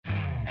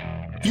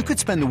You could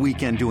spend the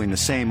weekend doing the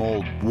same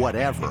old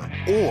whatever,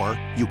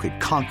 or you could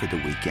conquer the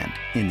weekend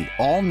in the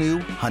all-new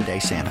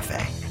Hyundai Santa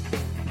Fe.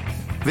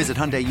 Visit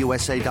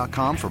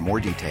HyundaiUSA.com for more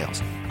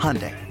details.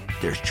 Hyundai,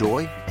 there's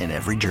joy in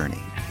every journey.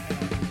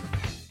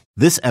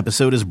 This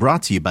episode is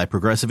brought to you by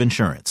Progressive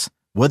Insurance.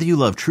 Whether you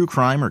love true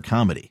crime or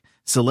comedy,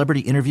 celebrity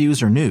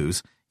interviews or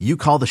news, you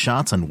call the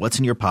shots on what's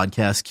in your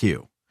podcast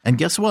queue. And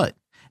guess what?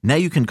 Now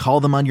you can call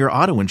them on your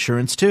auto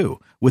insurance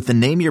too with the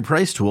Name Your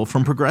Price tool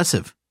from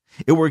Progressive.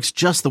 It works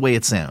just the way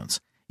it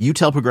sounds. You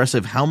tell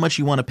Progressive how much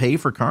you want to pay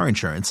for car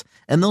insurance,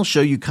 and they'll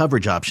show you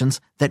coverage options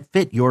that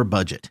fit your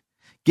budget.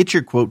 Get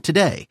your quote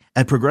today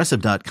at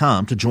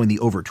Progressive.com to join the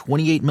over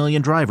 28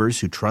 million drivers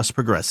who trust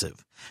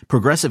Progressive.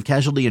 Progressive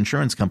Casualty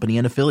Insurance Company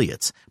and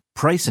Affiliates.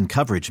 Price and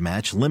coverage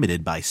match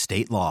limited by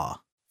state law.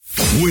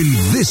 When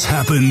this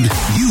happened,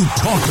 you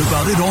talked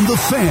about it on The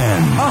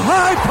Fan. A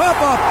high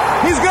pop-up.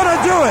 He's going to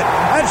do it.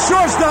 At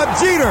shortstop,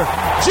 Jeter.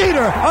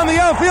 Jeter on the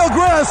outfield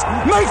grass.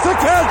 Makes the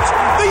catch.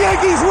 The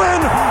Yankees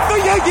win. The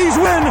Yankees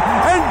win.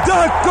 And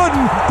Doc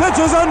Gooden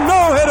pitches a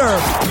no-hitter.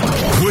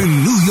 When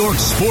New York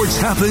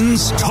sports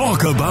happens,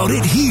 talk about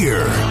it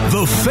here.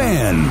 The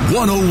Fan,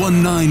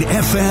 101.9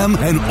 FM,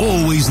 and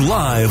always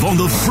live on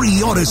the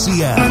free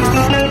Odyssey app.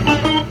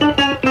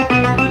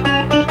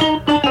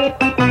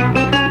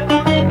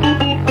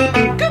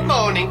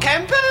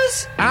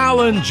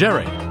 Alan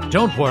Jerry.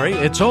 Don't worry,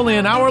 it's only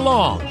an hour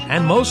long,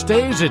 and most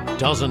days it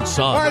doesn't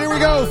suck. All right, here we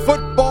go.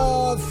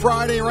 Football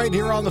Friday right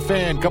here on The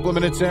Fan. A couple of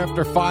minutes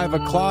after 5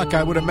 o'clock.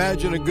 I would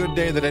imagine a good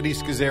day that Eddie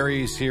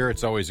Scazzeri is here.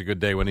 It's always a good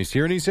day when he's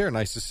here, and he's here.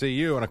 Nice to see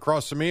you. And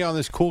across from me on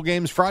this Cool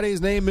Games Friday,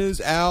 his name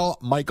is Al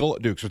Michael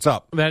Dukes. What's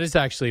up? That is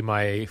actually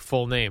my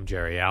full name,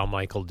 Jerry. Al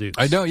Michael Dukes.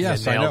 I know,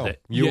 yes, I know.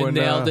 You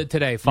nailed it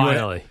today,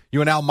 finally.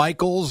 You and Al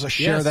Michaels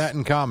share Yes. that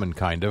in common,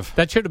 kind of.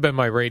 That should have been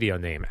my radio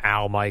name,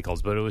 Al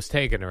Michaels, but it was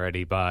taken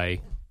already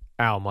by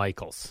Al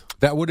Michaels.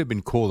 That would have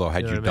been cool, though,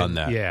 had you done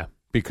that. Yeah.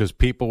 Because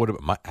people would have...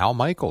 Al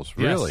Michaels,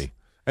 really? Yes.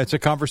 It's a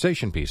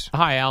conversation piece.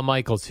 Hi, Al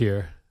Michaels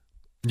here.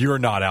 You're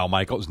not Al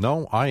Michaels.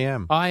 No, I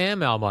am. I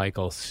am Al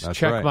Michaels. That's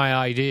Check right. my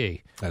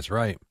ID. That's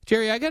right.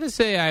 Jerry, I got to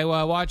say, I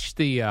watched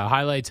the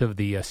highlights of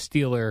the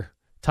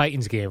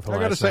Steeler-Titans game for last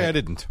night. I got to say I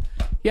didn't.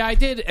 Yeah, I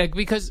did,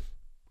 because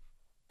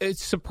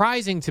it's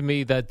surprising to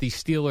me that the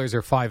Steelers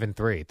are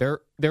 5-3.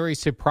 They're a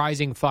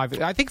surprising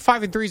 5. I think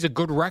 5-3 is a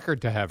good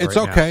record to have. It's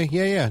right okay.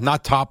 now. Yeah.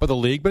 Not top of the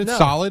league, but it's No,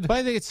 solid. But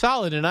I think it's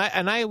solid, and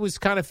I was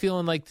kind of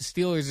feeling like the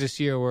Steelers this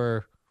year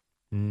were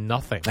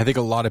nothing. I think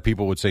a lot of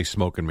people would say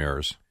smoke and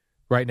mirrors.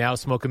 Right now,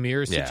 smoke and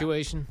mirrors Yeah.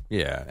 situation.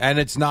 Yeah, and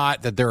it's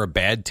not that they're a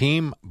bad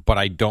team, but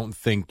I don't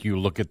think you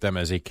look at them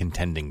as a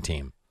contending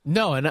team.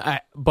 No,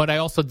 but I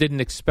also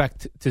didn't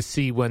expect to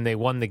see when they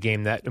won the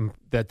game that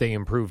they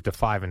improved to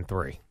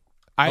 5-3.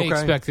 I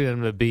expected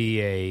them to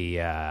be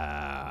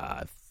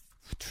a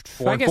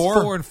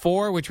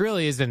 4-4, which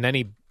really isn't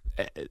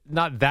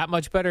not that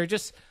much better.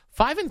 Just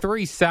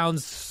 5-3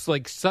 sounds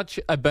like such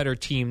a better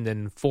team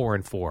than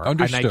 4-4,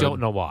 Understood. and I don't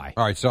know why.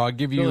 All right, so I'll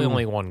give you really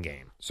only one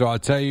game. So I'll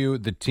tell you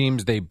the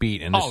teams they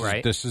beat, and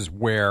right. This is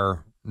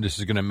where this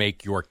is going to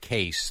make your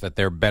case that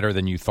they're better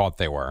than you thought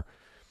they were.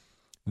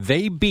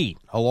 They beat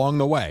along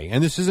the way,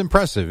 and this is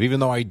impressive, even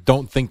though I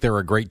don't think they're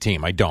a great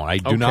team. I don't. I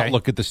do not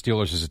look at the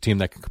Steelers as a team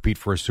that can compete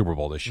for a Super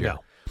Bowl this year. No.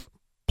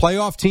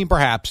 Playoff team,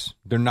 perhaps.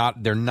 They're not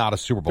a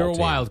Super Bowl team.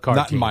 They're a wild card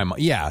not team. in my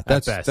mind. Yeah,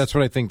 that's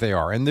what I think they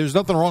are. And there's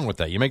nothing wrong with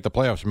that. You make the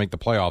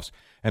playoffs,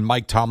 and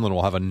Mike Tomlin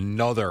will have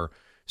another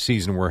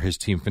season where his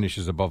team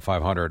finishes above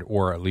 500,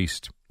 or at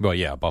least,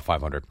 above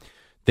 500.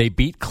 They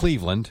beat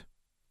Cleveland.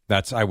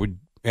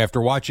 After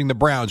watching the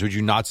Browns, would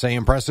you not say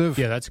impressive?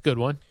 Yeah, that's a good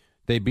one.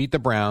 They beat the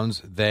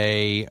Browns.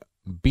 They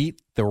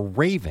beat the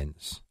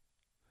Ravens.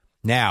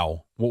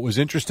 Now, what was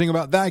interesting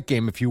about that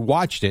game, if you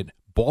watched it,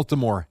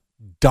 Baltimore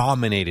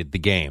dominated the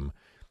game,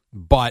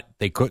 but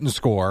they couldn't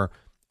score,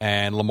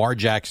 and Lamar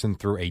Jackson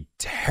threw a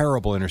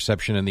terrible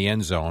interception in the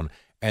end zone,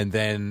 and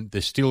then the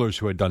Steelers,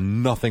 who had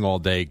done nothing all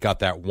day, got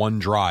that one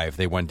drive.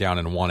 They went down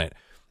and won it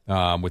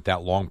with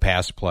that long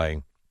pass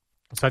play.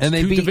 So that's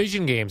two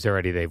division games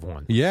already they've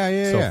won.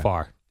 So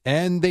far.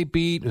 And they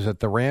beat,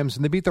 the Rams?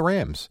 And they beat the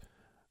Rams.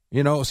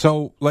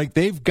 So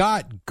they've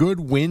got good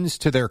wins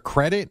to their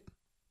credit,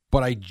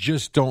 but I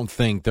just don't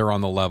think they're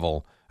on the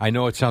level. I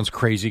know it sounds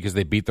crazy because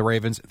they beat the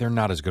Ravens. They're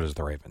not as good as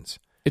the Ravens.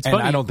 It's and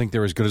funny. I don't think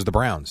they're as good as the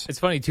Browns. It's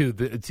funny, too.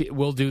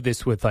 We'll do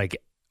this with, a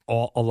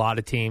lot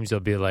of teams.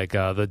 They'll be like,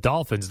 the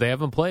Dolphins, they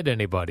haven't played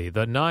anybody.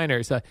 The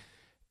Niners.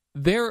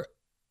 There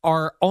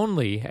are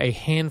only a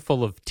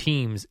handful of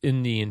teams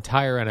in the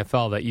entire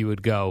NFL that you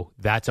would go,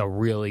 that's a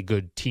really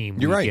good team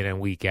week in and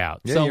week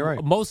out. Yeah, so you're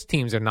right. Most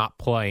teams are not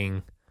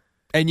playing.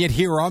 And yet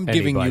here I'm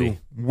giving you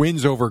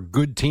wins over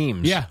good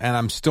teams. Yeah. And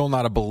I'm still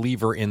not a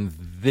believer in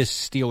this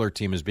Steeler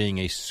team as being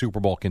a Super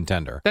Bowl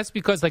contender. That's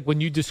because,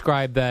 when you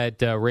describe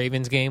that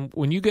Ravens game,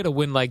 when you get a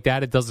win like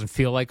that, it doesn't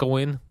feel like a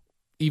win,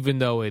 even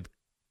though it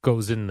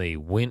goes in the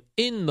win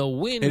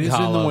column. It is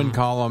in the win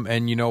column,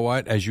 and you know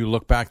what? As you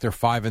look back, they're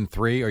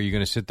 5-3. Are you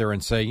going to sit there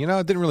and say, it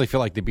didn't really feel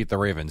like they beat the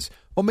Ravens?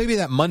 Well, maybe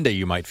that Monday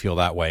you might feel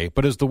that way,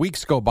 but as the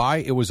weeks go by,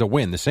 it was a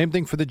win. The same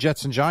thing for the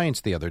Jets and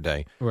Giants the other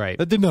day. Right.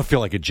 That did not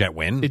feel like a Jet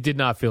win. It did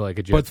not feel like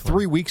a Jet win. win. But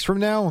 3 weeks from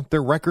now,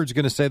 their record's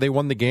going to say they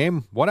won the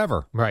game.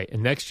 Whatever. Right.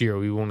 And next year,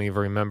 we won't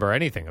even remember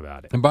anything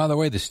about it. And by the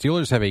way, the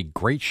Steelers have a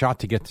great shot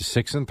to get to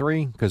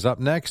 6-3 because up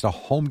next, a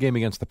home game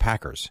against the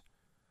Packers.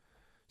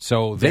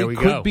 So they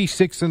could be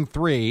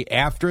 6-3.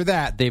 After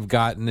that, they've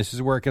got, and this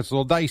is where it gets a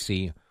little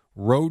dicey,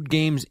 road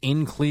games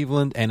in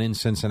Cleveland and in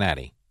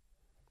Cincinnati.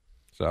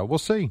 So we'll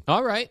see.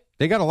 All right.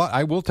 They got a lot.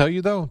 I will tell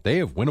you, though, they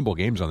have winnable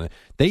games on it.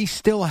 They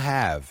still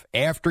have,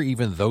 after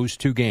even those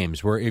 2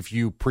 games, where if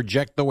you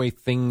project the way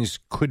things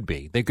could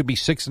be, they could be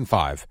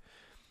 6-5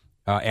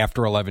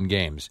 after 11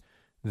 games.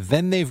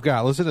 Then they've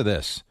got, listen to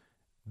this,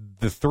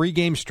 the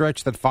 3-game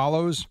stretch that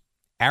follows,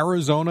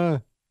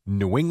 Arizona,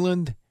 New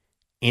England,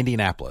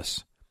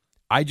 Indianapolis.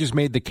 I just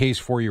made the case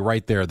for you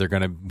right there. They're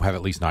going to have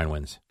at least 9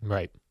 wins.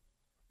 Right.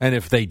 And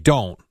if they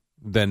don't,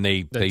 then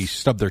they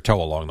stub their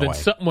toe along the way.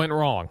 Something went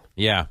wrong.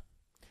 Yeah.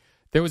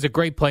 There was a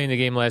great play in the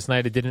game last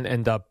night. It didn't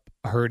end up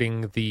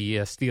hurting the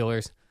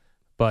Steelers,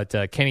 but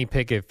Kenny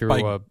Pickett threw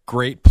a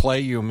great play,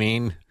 you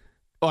mean?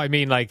 Oh, I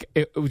mean, like,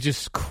 it was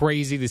just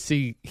crazy to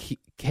see.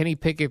 Kenny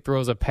Pickett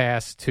throws a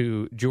pass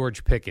to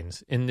George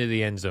Pickens into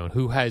the end zone,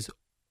 who has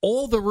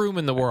all the room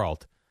in the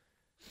world.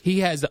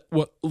 He has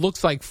what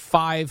looks like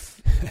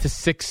 5 to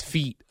 6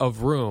 feet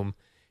of room.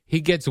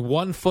 He gets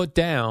 1 foot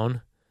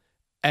down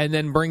and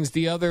then brings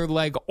the other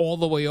leg all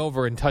the way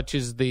over and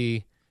touches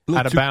the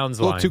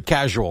out-of-bounds line. A little too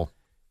casual.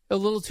 A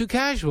little too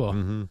casual.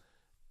 Mm-hmm.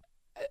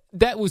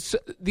 That was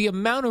the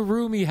amount of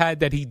room he had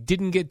that he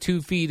didn't get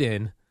 2 feet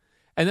in.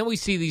 And then we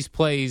see these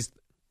plays.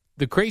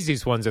 The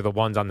craziest ones are the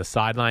ones on the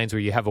sidelines where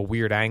you have a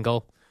weird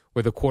angle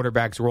where the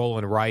quarterback's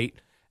rolling right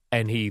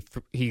and he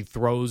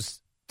throws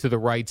to the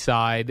right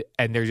side,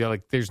 and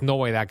there's no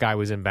way that guy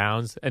was in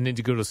bounds. And then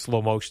to go to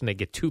slow motion, they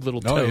get 2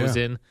 little toes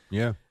in.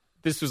 Yeah.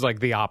 This was like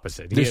the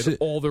opposite. He had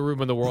all the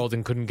room in the world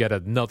and couldn't get a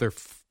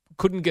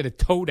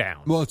toe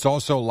down. Well, it's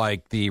also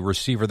like the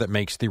receiver that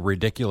makes the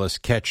ridiculous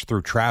catch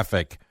through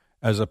traffic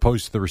as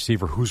opposed to the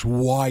receiver who's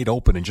wide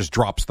open and just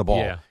drops the ball.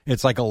 Yeah.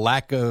 It's like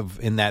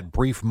in that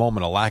brief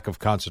moment, a lack of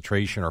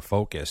concentration or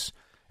focus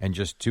and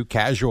just too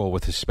casual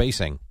with his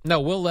spacing.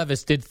 No, Will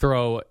Levis did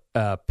throw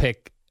a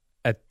pick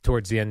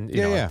towards the end,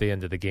 at the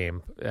end of the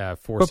game,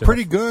 but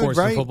pretty good,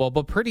 right? Football,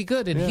 but pretty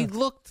good, and he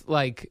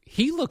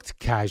looked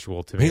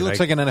casual to me. He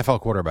looks like an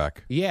NFL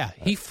quarterback. Yeah,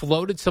 he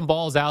floated some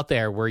balls out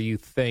there where you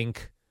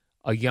think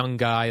a young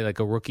guy, like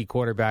a rookie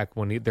quarterback,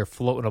 when they're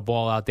floating a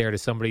ball out there to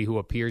somebody who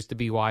appears to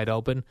be wide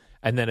open,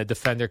 and then a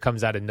defender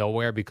comes out of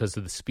nowhere because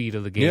of the speed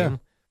of the game. Yeah.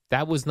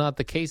 That was not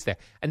the case there,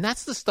 and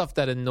that's the stuff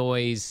that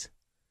annoys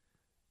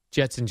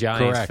Jets and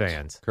Giants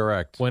fans.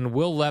 Correct. When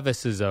Will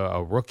Levis is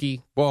a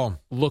rookie,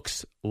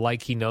 looks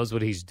like he knows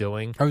what he's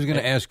doing. I was going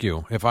to ask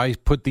you, if I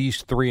put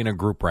these 3 in a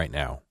group right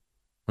now,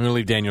 I'm going to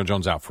leave Daniel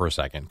Jones out for a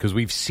second because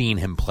we've seen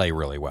him play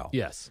really well.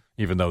 Yes.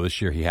 Even though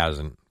this year he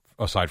hasn't,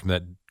 aside from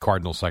that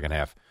Cardinals second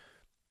half.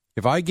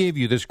 If I gave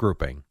you this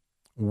grouping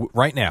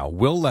right now,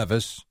 Will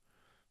Levis,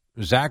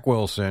 Zach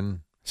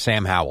Wilson,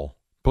 Sam Howell,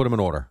 put them in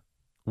order.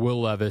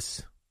 Will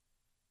Levis,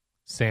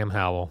 Sam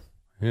Howell.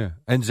 Yeah.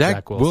 And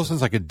Zach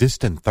Wilson's like a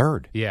distant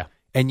third. Yeah.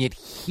 And yet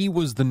he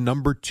was the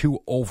number 2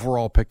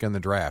 overall pick in the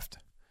draft.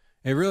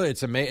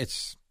 It's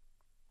amazing.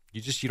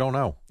 You don't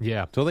know.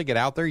 Yeah. Until they get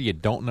out there, you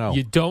don't know.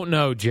 You don't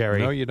know,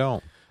 Jerry. No, you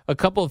don't. A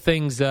couple of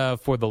things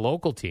for the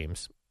local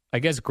teams. I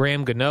guess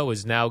Graham Gano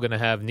is now going to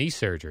have knee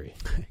surgery.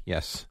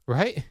 Yes.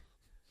 Right?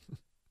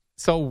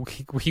 So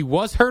he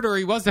was hurt or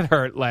he wasn't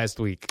hurt last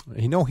week?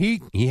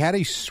 He had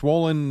a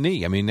swollen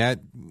knee. I mean,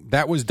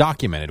 that was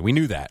documented. We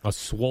knew that. A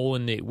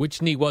swollen knee.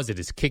 Which knee was it?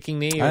 His kicking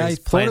knee or I his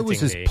thought it was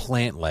planting his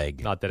plant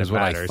leg. Not that is it what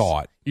matters. I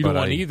thought. You don't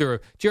want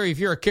either. Jerry, if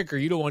you're a kicker,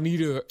 you don't want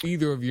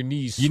either of your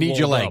knees You need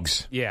your swolled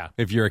legs. Up. Yeah.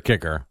 If you're a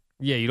kicker.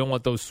 Yeah, you don't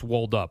want those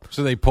swolled up.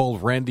 So they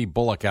pulled Randy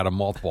Bullock out of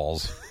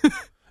mothballs.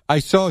 I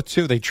saw,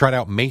 too, they tried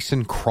out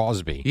Mason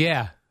Crosby.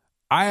 Yeah.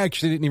 I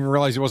actually didn't even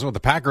realize he wasn't with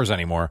the Packers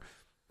anymore.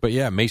 But,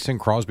 yeah, Mason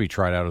Crosby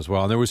tried out as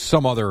well. And there was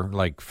some other,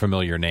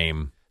 familiar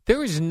name.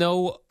 There is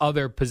no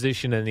other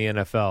position in the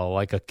NFL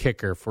like a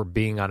kicker for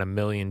being on a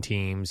million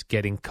teams,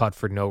 getting cut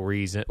for no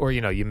reason. Or,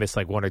 you miss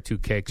 1 or 2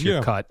 kicks,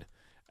 you're cut.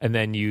 And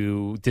then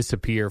you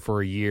disappear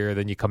for a year.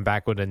 Then you come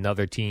back with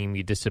another team,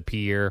 you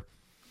disappear.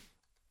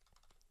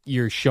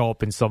 You show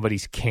up in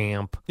somebody's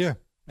camp. Yeah.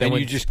 And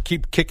you just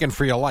keep kicking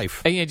for your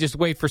life. And you just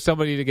wait for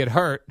somebody to get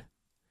hurt.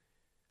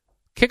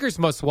 Kickers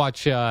must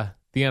watch the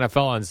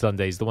NFL on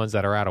Sundays, the ones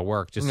that are out of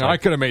work. I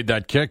could have made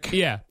that kick.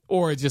 Yeah.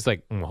 Or it's just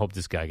I hope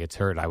this guy gets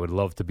hurt. I would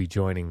love to be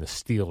joining the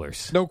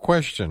Steelers. No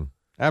question.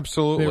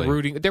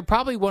 Absolutely. They're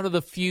probably one of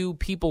the few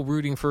people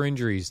rooting for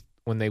injuries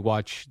when they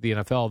watch the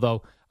NFL,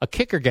 though a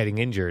kicker getting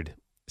injured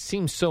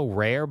seems so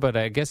rare, but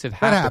I guess it That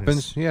happens.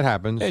 happens. Yeah, it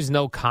happens. There's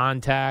no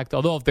contact.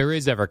 Although if there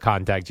is ever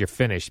contact, you're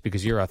finished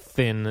because you're a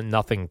thin,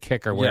 nothing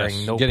kicker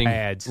wearing no getting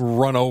pads.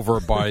 run over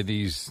by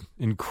these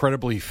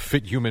incredibly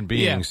fit human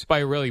beings. Yeah, by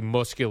a really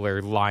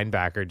muscular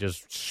linebacker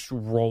just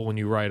rolling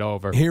you right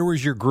over. Here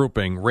was your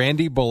grouping: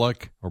 Randy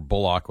Bullock,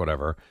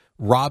 whatever.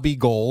 Robbie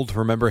Gould,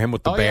 remember him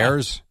with the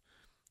Bears? Yeah.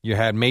 You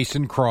had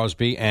Mason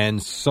Crosby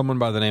and someone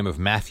by the name of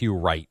Matthew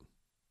Wright.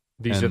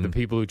 These are the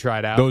people who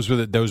tried out? Those were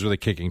the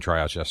kicking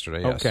tryouts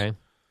yesterday, yes. Okay.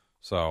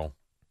 So,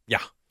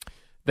 yeah.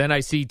 Then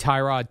I see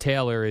Tyrod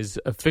Taylor is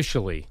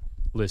officially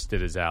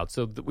listed as out.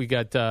 So we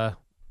got Tommy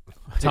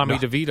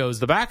DeVito's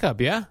the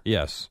backup, yeah?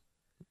 Yes.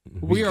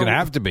 He's going to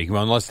have to be,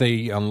 unless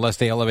they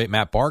elevate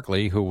Matt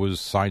Barkley, who was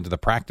signed to the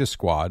practice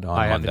squad on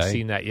Monday. I haven't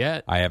seen that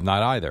yet. I have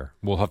not either.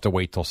 We'll have to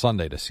wait till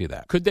Sunday to see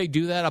that. Could they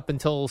do that up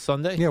until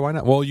Sunday? Yeah, why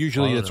not? Well,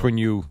 usually that's when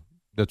you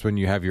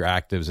have your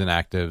actives,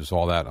 inactives,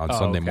 all that on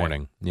Sunday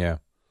morning. Yeah.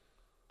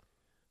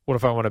 What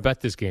if I want to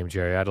bet this game,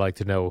 Jerry? I'd like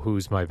to know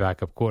who's my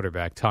backup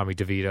quarterback, Tommy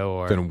DeVito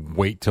or Going to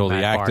wait till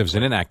Matt the actives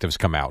Barkley. and inactives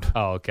come out.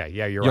 Oh, okay.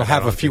 Yeah, you're You'll right.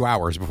 have a few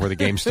hours before the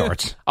game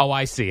starts. Oh,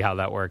 I see how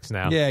that works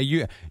now.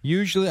 Yeah,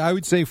 usually I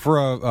would say for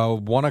a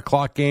 1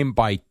 o'clock game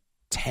by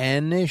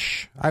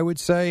 10-ish, I would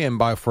say, and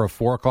for a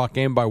 4 o'clock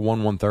game by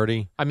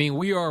 1:30. I mean,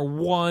 we are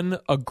one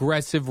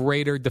aggressive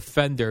Raider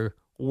defender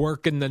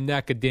working the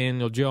neck of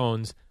Daniel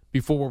Jones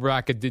before we're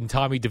back in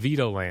Tommy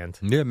DeVito land.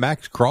 Yeah,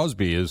 Max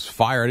Crosby is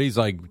fired. He's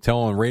like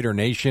telling Raider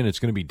Nation it's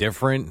going to be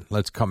different.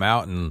 Let's come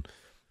out and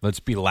let's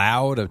be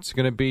loud. It's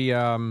going to be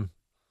Yeah,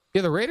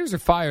 the Raiders are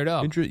fired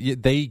up.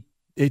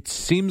 It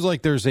seems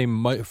like there's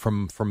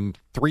from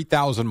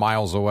 3,000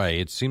 miles away.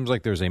 It seems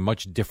like there's a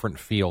much different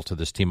feel to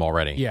this team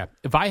already. Yeah,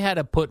 if I had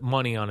to put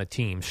money on a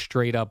team,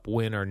 straight up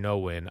win or no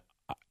win,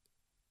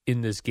 in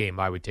this game,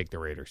 I would take the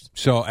Raiders.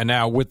 So, and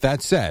now with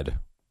that said,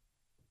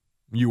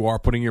 you are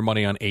putting your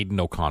money on Aiden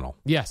O'Connell.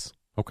 Yes.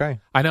 Okay.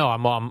 I know.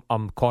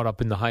 I'm caught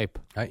up in the hype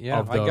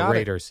of the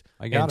Raiders.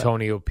 I got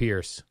Antonio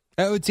Pierce.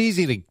 Oh, it's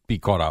easy to be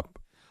caught up.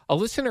 A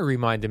listener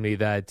reminded me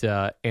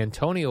that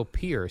Antonio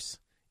Pierce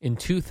in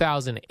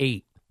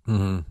 2008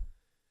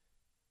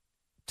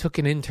 took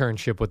an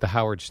internship with the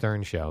Howard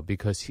Stern Show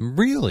because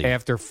Really?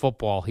 after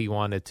football he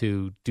wanted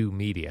to do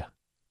media.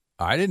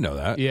 I didn't know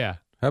that. Yeah.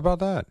 How about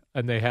that?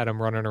 And they had him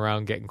running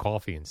around getting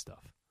coffee and stuff.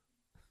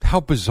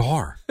 How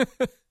bizarre.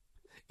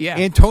 Yeah.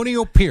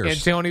 Antonio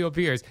Pierce.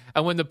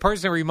 And when the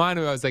person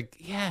reminded me, I was like,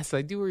 yes,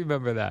 I do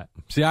remember that.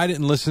 See, I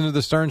didn't listen to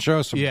the Stern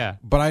Show,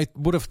 but I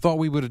would have thought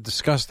we would have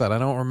discussed that. I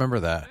don't remember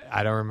that.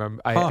 I don't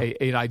remember. Huh.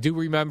 I do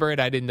remember it.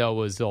 I didn't know it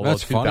was, although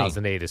That's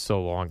 2008 is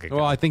so long ago.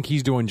 Well, I think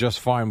he's doing just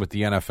fine with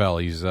the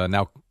NFL. He's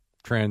now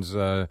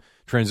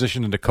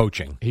transitioned into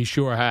coaching. He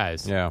sure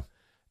has. Yeah.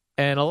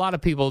 And a lot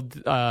of people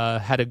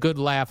had a good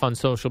laugh on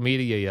social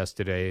media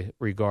yesterday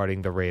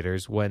regarding the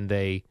Raiders when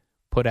they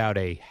put out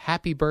a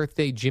happy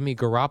birthday Jimmy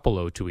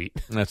Garoppolo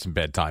tweet. That's some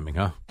bad timing,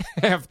 huh?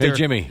 After, Hey,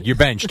 Jimmy, you're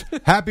benched.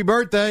 Happy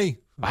birthday.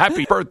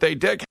 Happy birthday,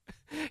 Dick.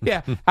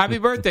 Yeah, happy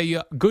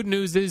birthday. Good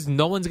news is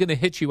no one's going to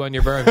hit you on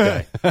your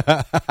birthday.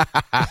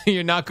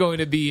 You're not going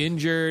to be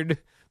injured.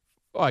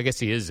 Oh, I guess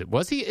he is.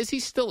 Is he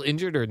still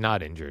injured or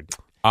not injured?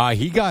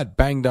 He got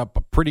banged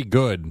up pretty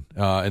good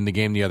in the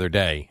game the other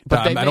day.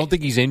 But I don't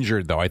think he's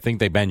injured, though. I think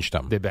they benched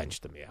him. They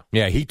benched him, yeah.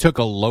 Yeah, he took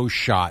a low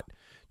shot.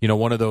 You know,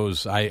 one of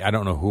those, I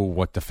don't know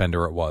what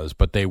defender it was,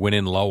 but they went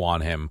in low on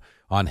him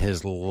on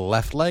his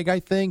left leg, I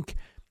think,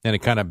 and it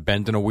kind of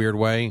bent in a weird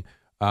way.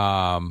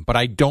 But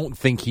I don't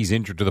think he's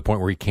injured to the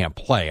point where he can't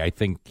play. I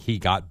think he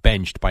got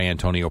benched by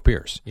Antonio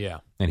Pierce.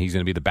 Yeah. And he's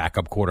going to be the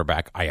backup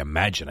quarterback, I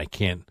imagine. I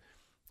can't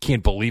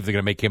believe they're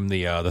going to make him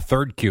the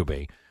third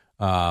QB.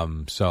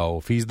 So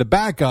if he's the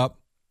backup,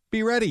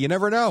 be ready. You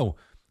never know.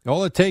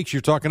 All it takes,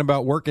 you're talking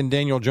about working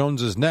Daniel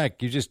Jones's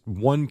neck. You just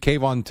one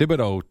Kayvon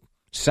Thibodeau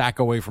sack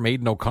away from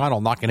Aiden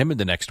O'Connell, knocking him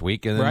into next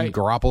week, and then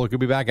Garoppolo could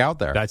be back out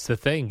there. That's the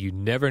thing. You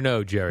never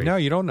know, Jerry. No,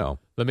 you don't know.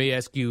 Let me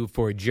ask you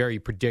for a Jerry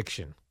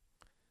prediction.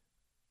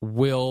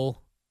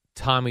 Will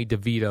Tommy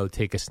DeVito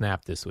take a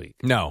snap this week?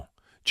 No.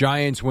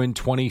 Giants win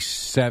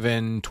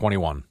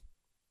 27-21.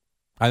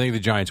 I think the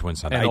Giants win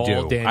Sunday. And I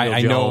do. Daniel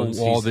I know Jones,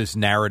 all this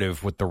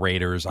narrative with the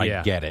Raiders.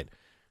 I get it.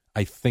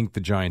 I think the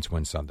Giants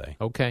win Sunday.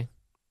 Okay.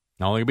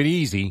 Not only going to be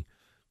easy,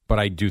 but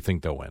I do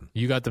think they'll win.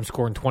 You got them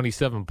scoring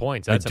 27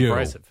 points. That's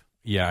impressive.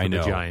 Yeah, I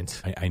know. The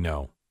Giants. I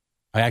know.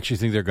 I actually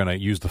think they're going to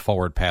use the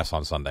forward pass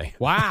on Sunday.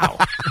 Wow.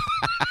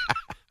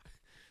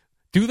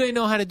 Do they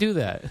know how to do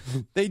that?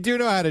 They do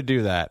know how to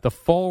do that. The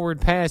forward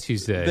pass, you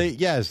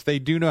said. Yes, they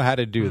do know how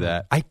to do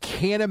that. I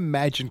can't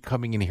imagine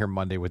coming in here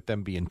Monday with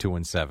them being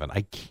 2-7.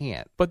 I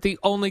can't. But the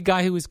only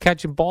guy who was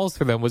catching balls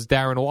for them was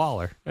Darren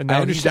Waller. And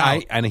now he's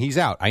out. And he's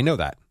out. I know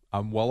that.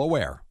 I'm well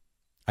aware.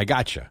 I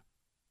gotcha.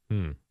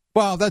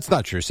 Well, that's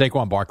not true.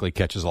 Saquon Barkley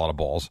catches a lot of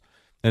balls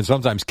and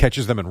sometimes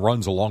catches them and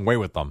runs a long way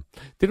with them.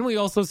 Didn't we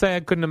also say I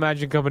couldn't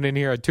imagine coming in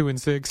here at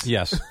 2-6?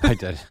 Yes, I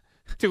did.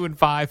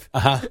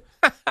 2-5.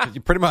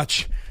 Pretty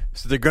much.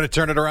 So they're going to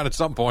turn it around at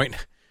some point.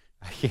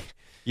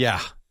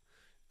 Yeah.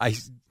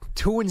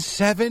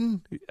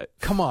 2-7?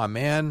 Come on,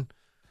 man.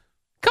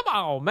 Come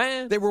on,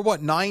 man. They were,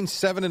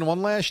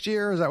 9-7-1 last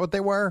year? Is that what they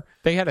were?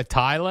 They had a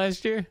tie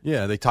last year?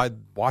 Yeah, they tied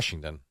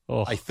Washington.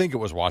 Oh. I think it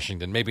was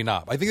Washington. Maybe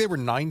not. I think they were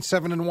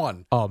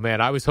 9-7-1. Oh,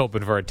 man, I was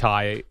hoping for a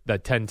tie,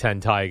 that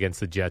 10-10 tie against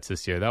the Jets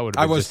this year. That would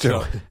have been I was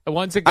too.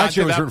 Once it got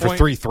Actually, to I was that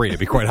rooting point, for 3-3, to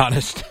be quite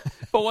honest.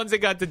 But once it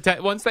got to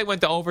once they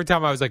went to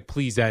overtime, I was like,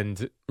 please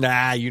end.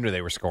 Nah, you knew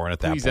they were scoring at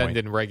that Please point. end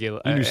in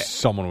regular. You knew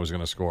someone was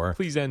going to score.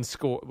 Please end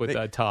score with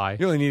a tie.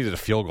 You only needed a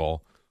field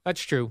goal.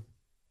 That's true.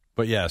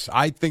 But yes,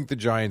 I think the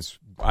Giants,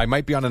 I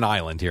might be on an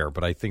island here,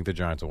 but I think the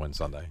Giants will win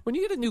Sunday. When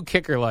you get a new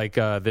kicker like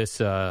this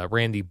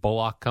Randy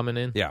Bullock coming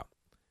in, Yeah.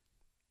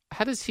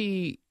 how does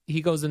he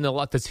goes in the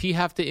lot? Does he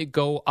have to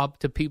go up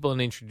to people and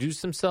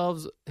introduce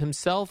himself?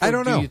 Or I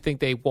don't know. Do you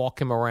think they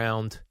walk him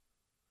around?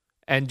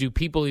 And do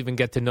people even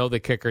get to know the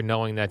kicker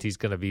knowing that he's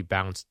going to be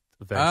bounced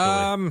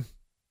eventually?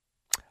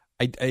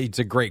 It's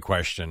a great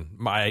question.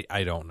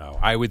 I don't know.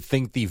 I would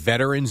think the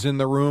veterans in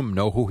the room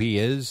know who he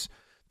is.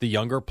 The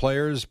younger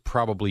players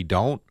probably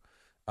don't.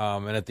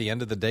 And at the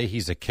end of the day,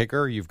 he's a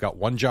kicker. You've got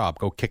one job.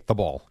 Go kick the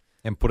ball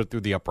and put it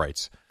through the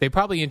uprights. They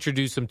probably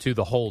introduce him to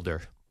the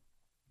holder.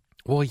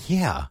 Well,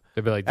 yeah.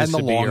 They'd be like, this and the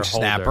would be long your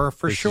snapper, holder.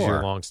 for This sure. is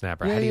your long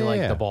snapper. Yeah, How do you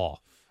like yeah. the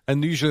ball?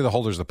 And usually the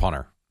holder's the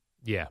punter.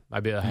 Yeah.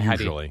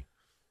 Usually.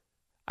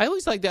 I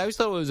always liked that. I always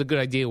thought it was a good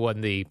idea when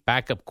the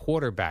backup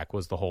quarterback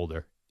was the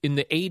holder. In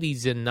the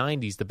 80s and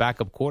 90s, the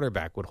backup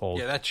quarterback would hold.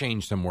 Yeah, that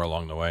changed somewhere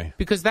along the way.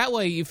 Because that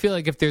way you feel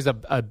like if there's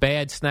a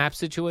bad snap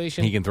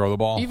situation, He can throw the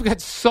ball. you've got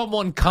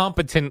someone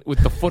competent with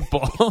the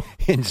football.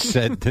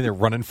 Instead, they're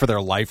running for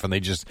their life and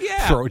they just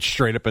throw it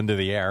straight up into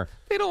the air.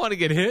 They don't want to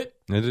get hit.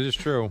 It is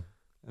true.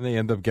 And they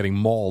end up getting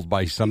mauled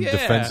by some Yeah.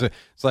 defensive.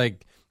 It's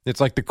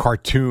like the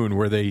cartoon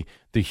where the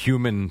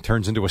human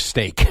turns into a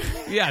steak.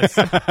 Yes.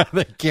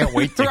 They can't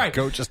wait to Right.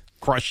 go just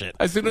crush it.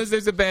 As soon as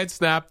there's a bad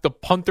snap, the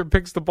punter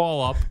picks the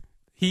ball up.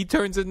 He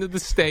turns into the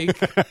steak,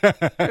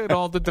 and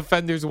all the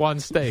defenders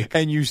want steak.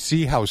 And you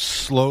see how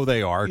slow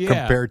they are Yeah.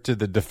 compared to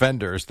the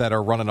defenders that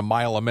are running a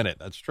mile a minute.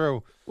 That's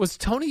true. Was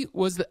the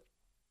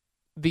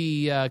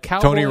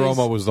Cowboys? Tony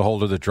Romo was the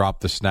holder that dropped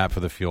the snap for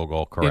the field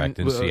goal, correct,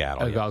 in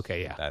Seattle. Yes.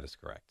 Okay, yeah. That is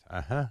correct.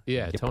 Uh-huh.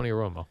 Yeah, Yep. Tony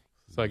Romo.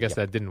 So I guess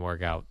that didn't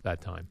work out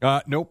that time.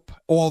 Nope.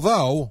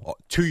 Although,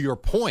 to your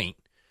point,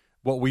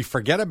 what we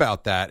forget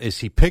about that is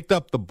he picked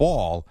up the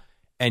ball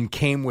and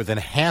came within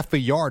half a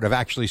yard of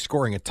actually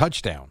scoring a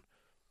touchdown.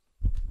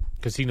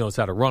 Because he knows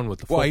how to run with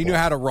the football. Well, he knew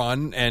how to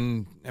run,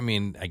 and, I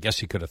mean, I guess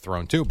he could have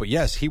thrown too. But,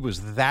 yes, he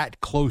was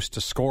that close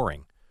to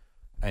scoring,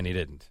 and he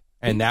didn't.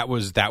 And that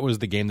was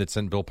the game that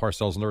sent Bill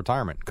Parcells into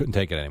retirement. Couldn't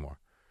take it anymore.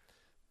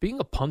 Being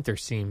a punter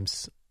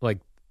seems like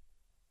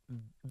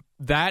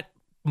that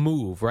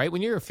move, right?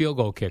 When you're a field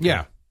goal kicker.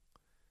 Yeah.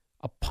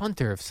 A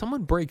punter, if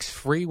someone breaks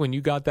free when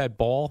you got that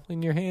ball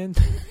in your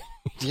hand,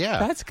 Yeah.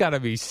 that's got to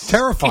be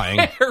Terrifying.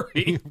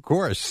 scary. Of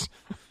course.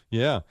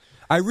 Yeah.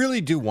 I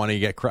really do want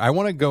to I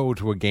want to go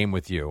to a game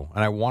with you,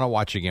 and I want to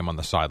watch a game on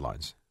the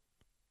sidelines.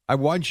 I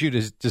want you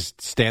to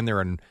just stand there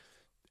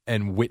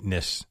and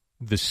witness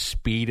the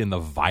speed and the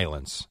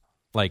violence,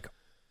 like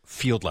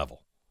field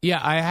level. Yeah,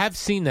 I have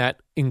seen that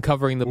in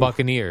covering the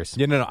Buccaneers.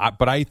 Yeah, no,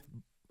 but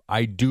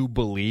I do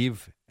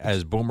believe,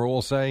 as Boomer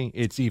will say,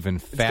 it's even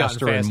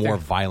faster and more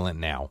violent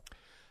now.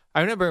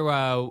 I remember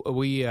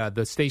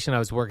the station I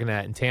was working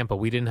at in Tampa,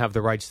 we didn't have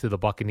the rights to the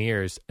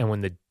Buccaneers, and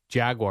when the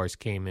Jaguars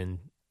came in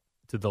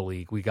to the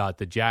league, we got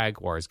the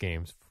Jaguars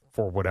games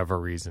for whatever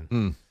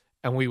reason.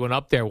 And we went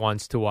up there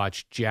once to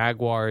watch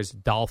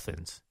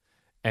Jaguars-Dolphins,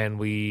 and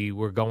we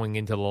were going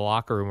into the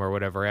locker room or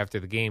whatever after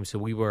the game, so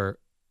we were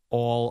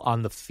all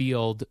on the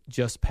field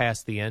just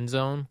past the end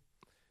zone,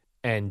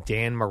 and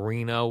Dan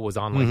Marino was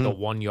on like the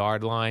 1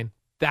 yard line.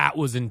 That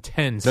was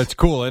intense. That's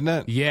cool, isn't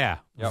it? Yeah,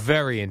 Yep.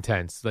 very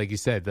intense. Like you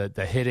said,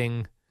 the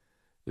hitting,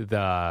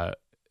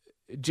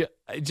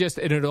 just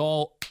and it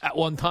all at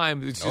one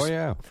time. It's just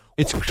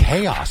It's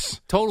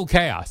chaos. total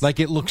chaos. Like,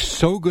 it looks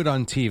so good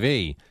on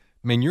TV.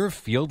 I mean, you're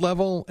field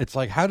level. It's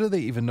like, how do they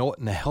even know what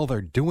in the hell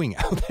they're doing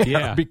out there?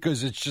 Yeah.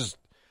 Because it's just,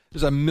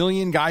 there's a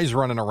million guys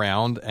running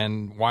around,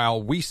 and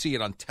while we see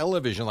it on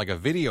television like a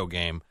video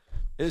game,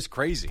 it's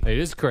crazy. It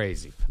is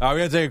crazy. We got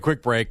to take a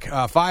quick break.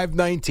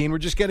 5:19. We're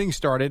just getting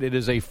started. It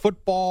is a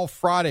Football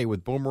Friday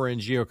with Boomer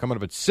and Gio coming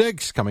up at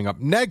 6. Coming up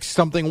next,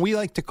 something we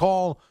like to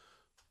call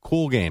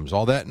cool games.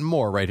 All that and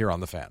more right here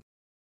on The Fan.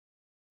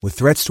 With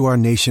threats to our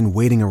nation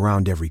waiting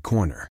around every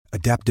corner,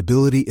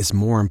 adaptability is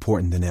more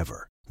important than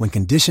ever. When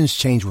conditions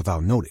change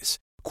without notice,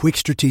 quick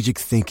strategic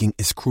thinking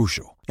is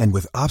crucial. And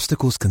with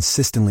obstacles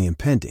consistently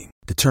impending,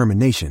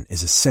 determination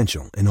is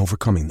essential in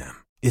overcoming them.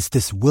 It's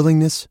this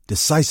willingness,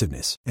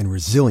 decisiveness, and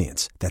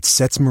resilience that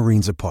sets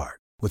Marines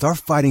apart. With our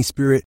fighting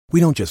spirit, we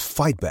don't just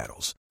fight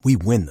battles, we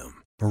win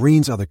them.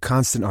 Marines are the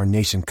constant our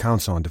nation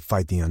counts on to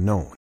fight the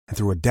unknown. And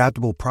through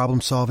adaptable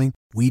problem solving,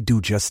 we do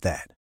just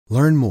that.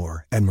 Learn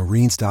more at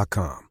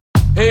Marines.com.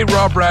 Hey,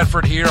 Rob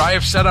Bradford here. I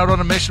have set out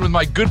on a mission with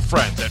my good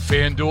friends at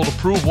FanDuel to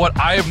prove what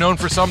I have known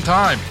for some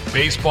time.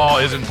 Baseball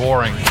isn't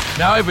boring.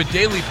 Now I have a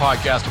daily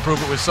podcast to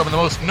prove it with some of the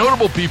most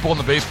notable people in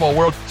the baseball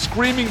world,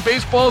 screaming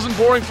baseball isn't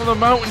boring from the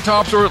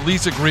mountaintops, or at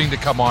least agreeing to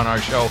come on our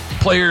show.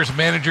 Players,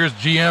 managers,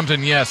 GMs,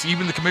 and yes,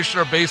 even the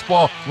commissioner of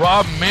baseball,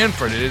 Rob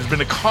Manfred. It has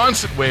been a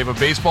constant wave of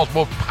baseball's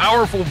most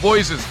powerful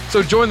voices.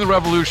 So join the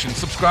revolution.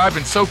 Subscribe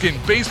and soak in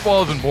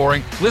Baseball Isn't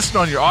Boring. Listen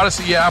on your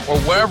Odyssey app or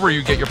wherever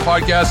you get your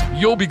podcasts.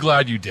 You'll be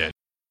glad you did.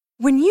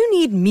 When you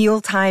need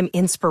mealtime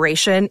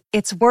inspiration,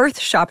 it's worth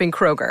shopping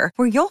Kroger,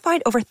 where you'll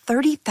find over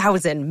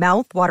 30,000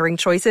 mouth-watering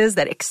choices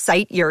that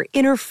excite your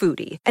inner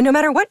foodie. And no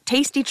matter what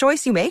tasty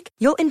choice you make,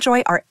 you'll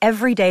enjoy our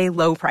everyday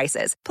low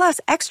prices, plus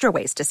extra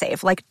ways to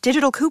save, like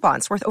digital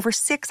coupons worth over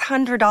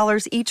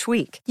 $600 each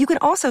week. You can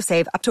also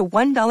save up to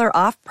 $1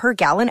 off per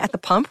gallon at the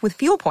pump with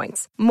fuel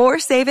points. More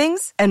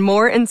savings and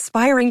more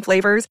inspiring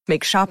flavors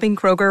make shopping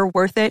Kroger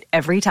worth it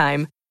every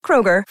time.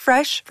 Kroger,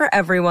 fresh for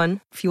everyone.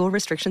 Fuel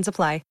restrictions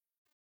apply.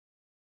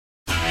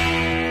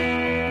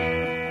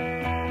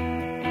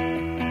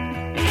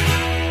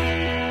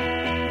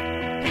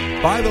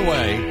 By the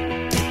way,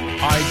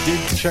 I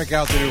did check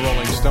out the new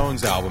Rolling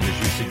Stones album, as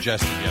you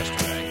suggested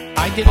yesterday.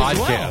 I did as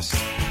well.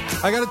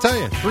 Podcast. I got to tell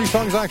you, 3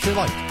 songs I actually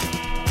liked.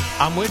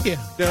 I'm with you.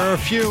 There are a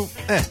few,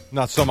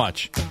 not so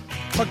much.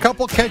 A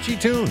couple catchy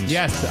tunes.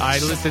 Yes, I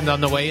listened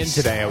on the way in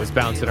today. I was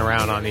bouncing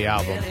around on the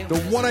album.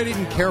 The one I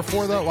didn't care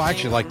for, though, well, I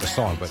actually like the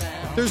song, but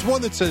there's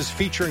one that says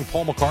featuring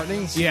Paul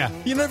McCartney. Yeah.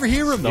 You never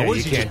hear him, though. Yeah, What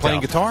is he, just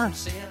playing guitar?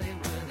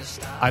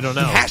 I don't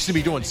know. He has to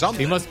be doing something.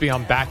 He must be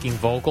on backing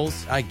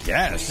vocals. I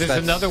guess. There's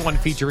another one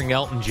featuring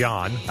Elton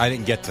John. I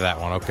didn't get to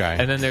that one, okay.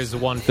 And then there's the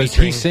one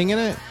featuring... Is he singing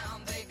it?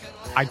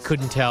 I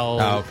couldn't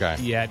tell okay.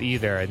 yet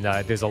either. And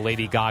there's a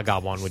Lady Gaga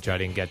one, which I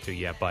didn't get to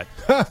yet. But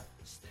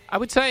I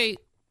would say...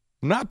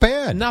 Not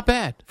bad. Not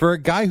bad. For a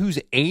guy who's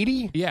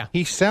 80? Yeah.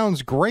 He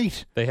sounds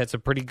great. They had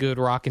some pretty good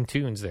rockin'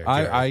 tunes there,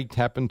 I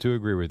happen to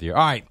agree with you. All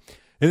right.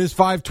 It is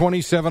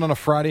 5:27 on a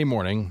Friday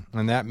morning,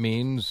 and that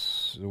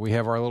means we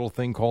have our little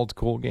thing called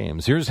Cool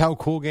Games. Here's how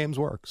Cool Games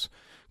works.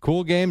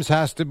 Cool Games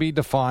has to be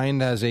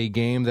defined as a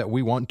game that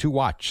we want to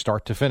watch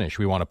start to finish.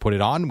 We want to put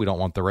it on. We don't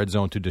want the red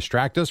zone to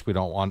distract us. We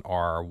don't want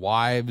our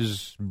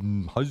wives,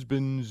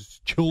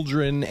 husbands,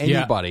 children,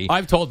 anybody. Yeah,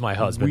 I've told my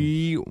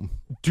husband,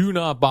 do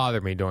not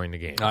bother me during the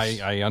game.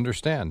 I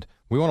understand.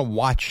 We want to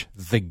watch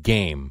the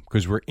game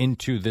because we're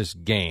into this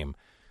game.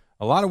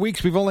 A lot of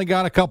weeks we've only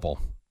got a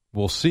couple.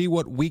 We'll see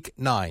what Week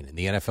 9 in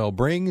the NFL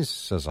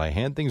brings as I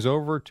hand things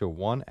over to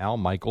one Al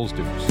Michaels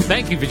Deuce.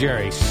 Thank you,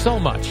 Jerry, so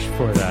much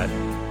for that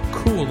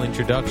cool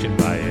introduction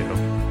by you.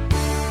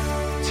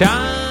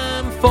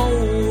 Time for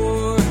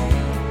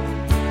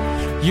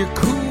your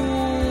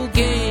cool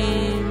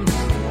games.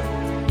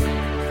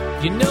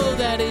 You know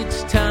that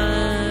it's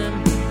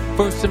time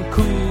for some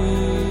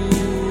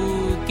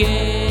cool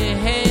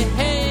games.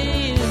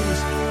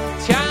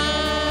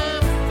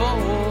 Time for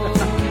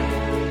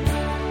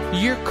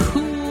your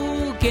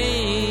cool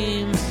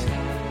games.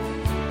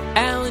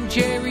 Al and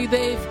Jerry,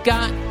 they've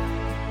got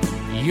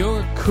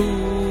your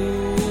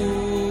cool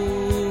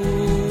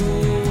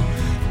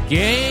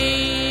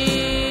games.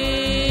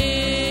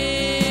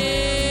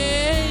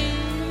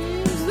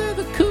 They're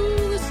the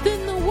coolest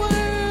in the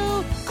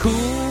world. Cool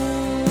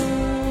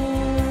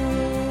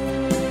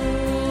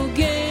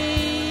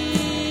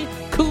game.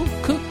 Cool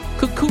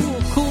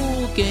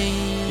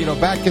game. You know,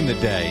 back in the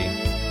day,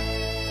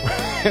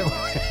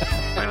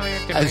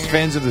 as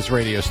fans of this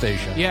radio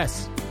station,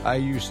 yes, I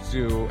used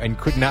to and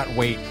could not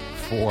wait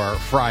for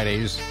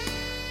Fridays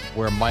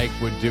where Mike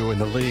would do in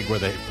the league where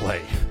they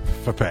play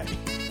for pay.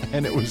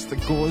 And it was the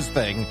coolest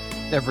thing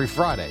every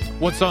Friday.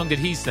 What song did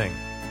he sing?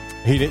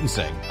 He didn't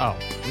sing. Oh.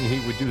 He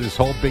would do this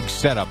whole big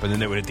setup, and then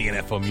they would hit the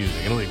NFL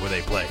music in the league where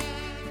they play.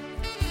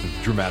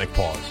 Dramatic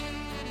pause.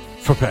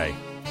 For pay.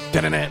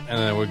 And then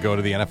it would go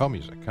to the NFL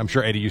music. I'm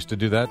sure Eddie used to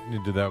do that. He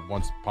did that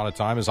once upon a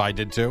time, as I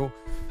did too.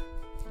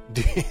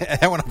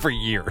 That went on for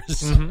years.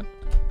 Mm-hmm.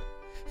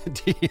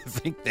 Do you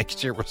think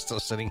next year we're still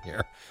sitting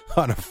here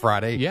on a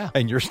Friday? Yeah.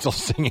 And you're still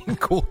singing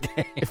Cool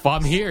Games? If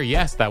I'm here,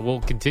 yes, that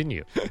will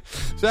continue.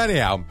 So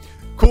anyhow,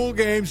 Cool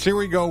Games. Here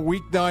we go.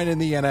 Week 9 in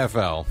the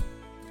NFL.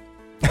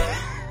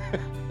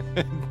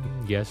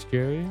 Yes,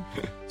 Jerry?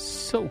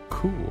 So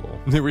cool.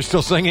 They were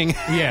still singing?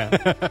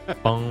 Yeah.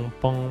 Bong,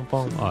 bong,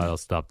 bong. Oh, I'll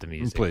stop the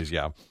music. Please,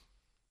 yeah.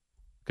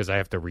 Because I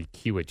have to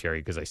re-cue it, Jerry,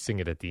 because I sing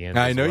it at the end.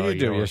 I know you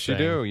do. Yes, you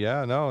do.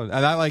 Yeah, no. And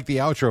I like the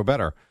outro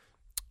better.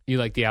 You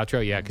like the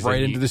outro? Yeah.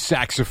 Right into the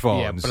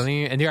saxophones. Yeah,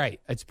 and you're right.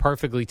 It's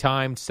perfectly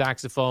timed.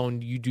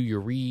 Saxophone, you do your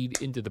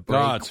read into the break.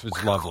 Oh, it's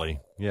lovely.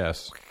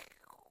 Yes.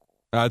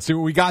 Let's see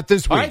what we got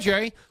this week. All right,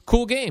 Jerry.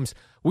 Cool games.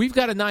 We've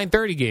got a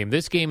 9:30 game.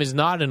 This game is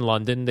not in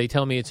London. They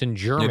tell me it's in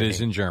Germany. It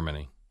is in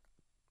Germany.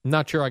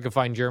 Not sure I can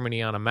find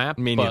Germany on a map.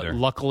 Me but neither.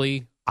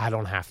 Luckily, I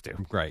don't have to.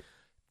 Great.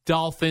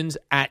 Dolphins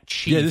at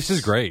Chiefs. Yeah, this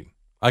is great.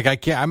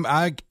 Like I'm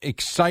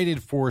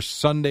excited for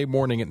Sunday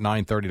morning at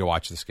 9:30 to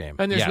watch this game.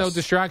 And there's no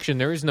distraction.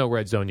 There is no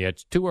red zone yet.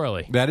 It's too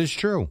early. That is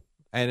true.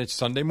 and it's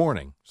Sunday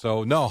morning.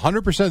 So, no,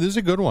 100%, this is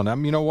a good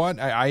one. You know what?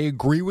 I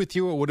agree with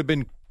you. It would have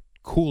been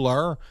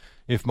cooler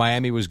if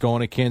Miami was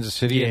going to Kansas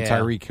City and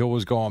Tyreek Hill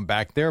was going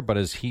back there. But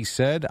as he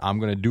said, I'm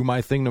going to do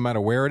my thing no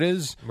matter where it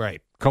is.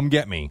 Right. Come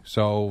get me.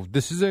 So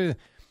this is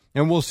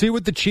and we'll see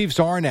what the Chiefs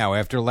are now.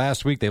 After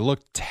last week, they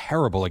looked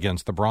terrible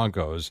against the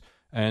Broncos.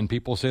 And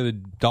people say the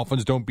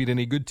Dolphins don't beat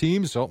any good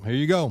teams. So here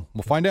you go.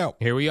 We'll find out.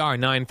 Here we are,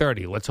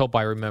 9:30. Let's hope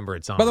I remember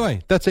it's on. By the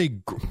way, that's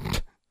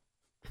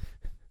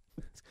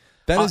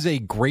that is a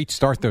great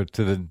start to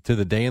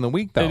the day and the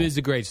week, though. It is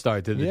a great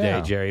start to the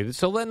day, Jerry.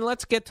 So then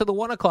let's get to the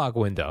 1 o'clock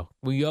window.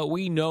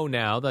 We know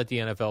now that the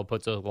NFL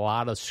puts a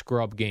lot of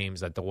scrub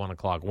games at the 1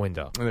 o'clock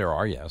window. There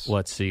are, yes.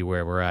 Let's see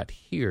where we're at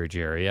here,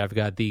 Jerry. I've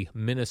got the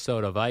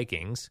Minnesota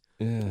Vikings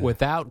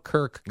without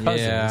Kirk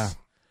Cousins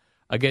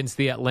against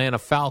the Atlanta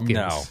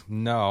Falcons.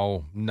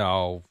 No.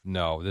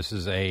 This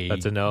is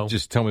That's a no?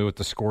 Just tell me what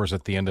the score's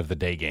at the end of the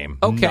day game.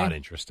 Okay. Not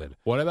interested.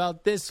 What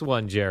about this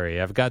one, Jerry?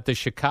 I've got the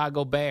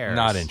Chicago Bears.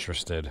 Not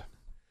interested.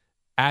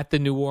 At the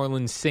New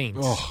Orleans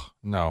Saints. Oh,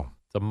 no.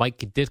 The Mike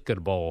Ditka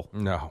Bowl.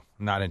 No,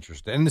 not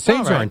interested. And the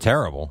Saints aren't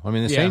terrible. I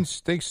mean, the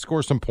Saints, they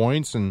score some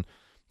points, and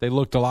they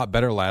looked a lot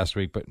better last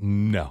week, but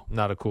no.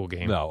 Not a cool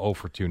game. No, 0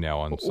 for 2 now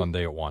on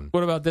Sunday at 1.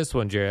 What about this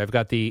one, Jerry? I've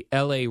got the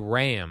L.A.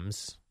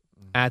 Rams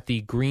at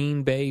the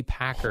Green Bay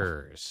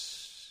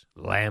Packers.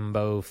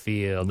 Lambeau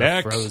Field,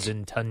 the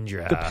frozen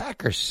tundra. The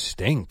Packers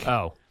stink.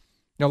 Oh.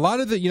 A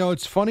lot of the,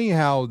 it's funny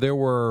how there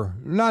were,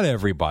 not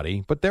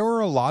everybody, but there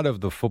were a lot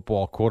of the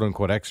football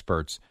quote-unquote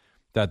experts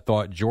that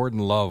thought Jordan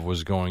Love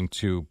was going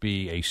to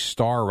be a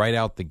star right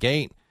out the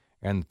gate,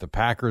 and the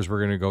Packers were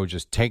going to go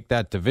just take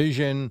that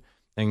division,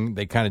 and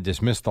they kind of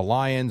dismissed the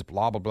Lions,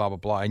 blah, blah, blah, blah,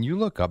 blah. And you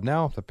look up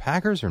now, the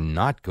Packers are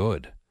not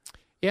good.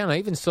 Yeah, and I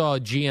even saw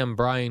GM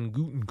Brian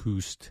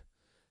Gutekunst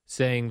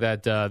saying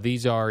that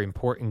these are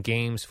important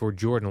games for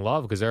Jordan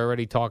Love because they're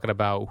already talking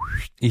about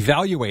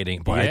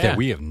evaluating. But I think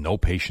we have no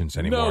patience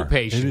anymore. No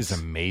patience. It is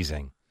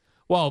amazing.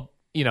 Well,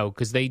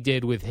 because they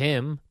did with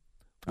him.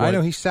 I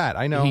know he sat.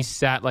 I know he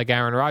sat like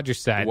Aaron Rodgers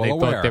sat. Well they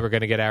aware. Thought they were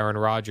going to get Aaron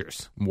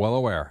Rodgers. Well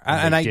aware,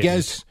 and I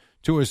guess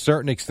to a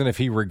certain extent, if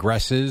he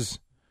regresses,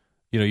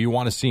 you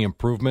want to see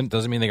improvement.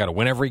 Doesn't mean they got to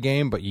win every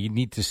game, but you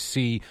need to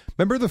see.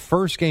 Remember the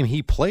first game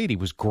he played, he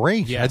was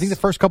great. Yes. I think the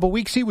first couple of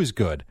weeks he was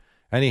good.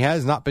 And he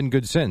has not been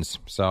good since.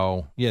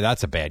 So,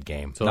 that's a bad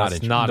game. So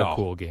that's not a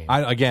cool game.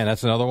 Again,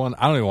 that's another one.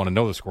 I don't even want to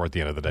know the score at the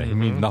end of the day. It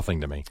means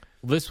nothing to me.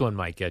 This one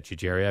might get you,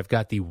 Jerry. I've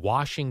got the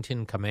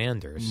Washington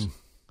Commanders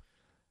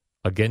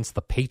against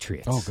the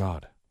Patriots. Oh,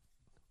 God.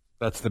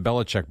 That's the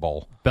Belichick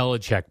Bowl.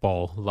 Belichick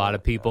Bowl. A lot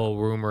of people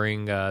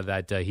rumoring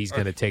that he's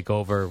going to take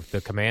over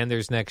the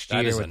Commanders next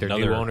year with their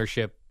new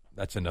ownership.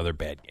 That's another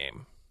bad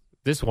game.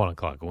 This 1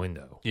 o'clock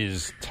window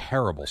is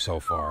terrible so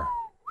far.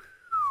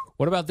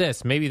 What about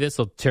this? Maybe this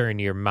will turn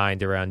your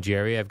mind around,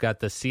 Jerry. I've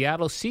got the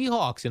Seattle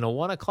Seahawks in a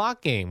 1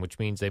 o'clock game, which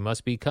means they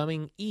must be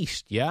coming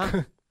east,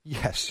 yeah?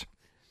 Yes.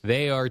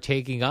 They are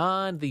taking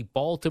on the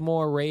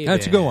Baltimore Ravens.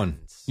 That's a good one.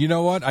 You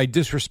know what? I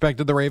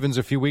disrespected the Ravens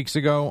a few weeks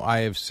ago.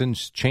 I have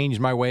since changed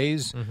my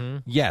ways. Mm-hmm.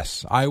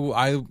 Yes, I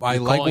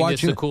like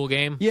watching this a cool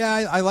game.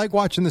 Yeah, I like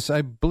watching this.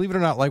 I believe it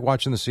or not, like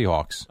watching the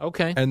Seahawks.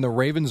 Okay, and the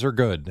Ravens are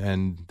good,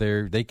 and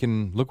they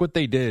can look what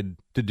they did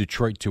to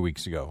Detroit 2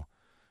 weeks ago.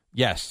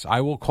 Yes,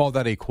 I will call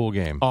that a cool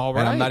game. All right.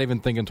 And I'm not even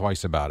thinking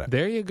twice about it.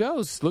 There you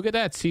go. Look at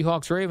that.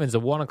 Seahawks-Ravens, a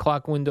 1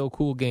 o'clock window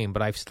cool game.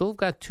 But I've still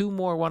got 2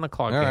 more 1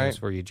 o'clock games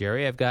for you,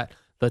 Jerry. I've got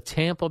the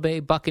Tampa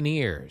Bay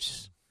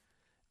Buccaneers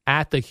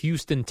at the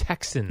Houston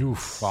Texans.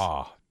 Oof.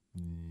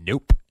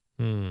 Nope.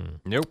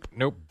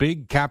 Nope.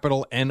 Big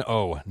capital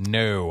N-O.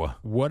 No.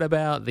 What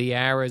about the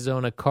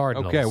Arizona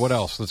Cardinals? Okay, what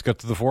else? Let's get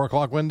to the 4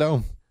 o'clock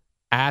window.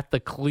 At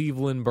the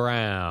Cleveland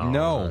Browns.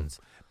 No.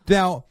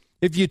 Now,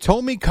 if you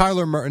told me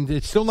Kyler Murray,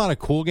 it's still not a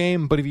cool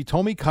game, but if you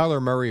told me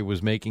Kyler Murray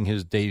was making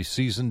his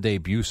season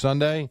debut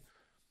Sunday,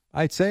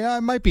 I'd say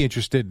I might be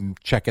interested in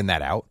checking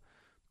that out.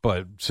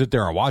 But sit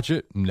there and watch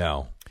it?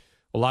 No.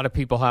 A lot of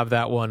people have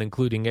that one,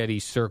 including Eddie,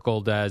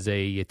 circled as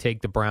you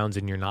take the Browns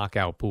in your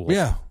knockout pool.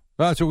 Yeah.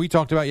 Well, that's what we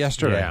talked about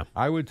yesterday. Yeah.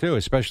 I would too,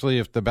 especially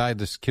if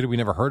this kid we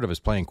never heard of is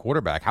playing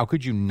quarterback. How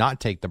could you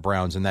not take the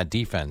Browns in that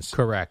defense?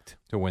 Correct.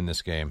 To win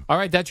this game. All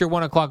right, that's your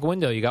 1 o'clock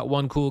window. You got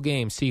one cool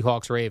game,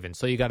 Seahawks-Ravens.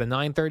 So you got a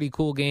 9:30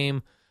 cool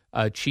game,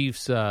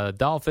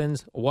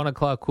 Chiefs-Dolphins, 1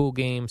 o'clock cool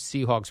game,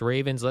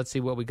 Seahawks-Ravens. Let's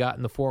see what we got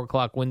in the 4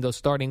 o'clock window,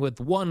 starting with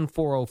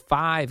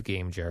 4:05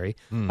 game, Jerry.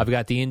 I've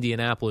got the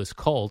Indianapolis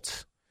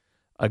Colts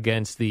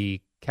against the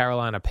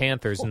Carolina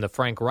Panthers in the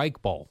Frank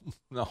Reich Bowl.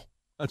 No.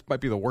 That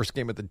might be the worst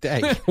game of the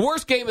day.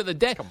 Worst game of the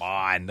day. Come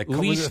on.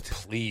 Please.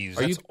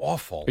 That's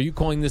awful. Are you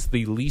calling this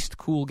the least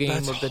cool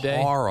game of the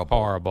day?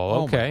 Horrible.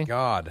 Okay. Oh, my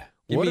God.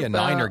 Give me a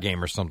Niner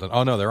game or something.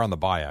 Oh, no, they're on the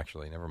bye,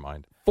 actually. Never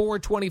mind.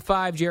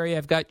 4:25, Jerry.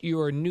 I've got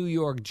your New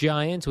York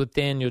Giants with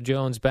Daniel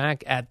Jones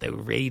back at the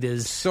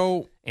Raiders.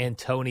 So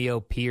Antonio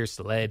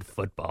Pierce-led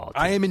football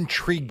team. I am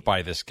intrigued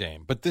by this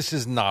game, but this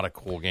is not a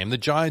cool game. The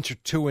Giants are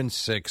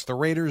 2-6. The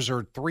Raiders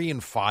are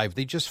 3-5.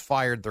 They just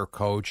fired their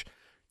coach.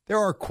 There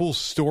are cool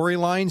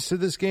storylines to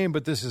this game,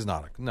 but this is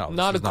not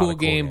a cool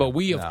game. But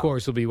we, of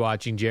course, will be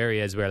watching,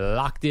 Jerry, as we're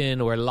locked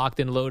in. We're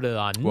locked and loaded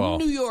on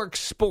New York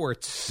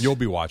sports. You'll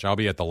be watching. I'll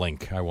be at the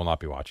link. I will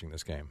not be watching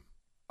this game.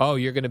 Oh,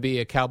 you're going to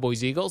be at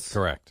Cowboys-Eagles?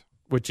 Correct.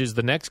 Which is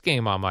the next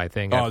game on my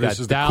thing. This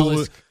is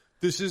Dallas.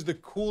 This is the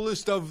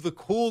coolest of the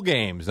cool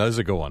games. That is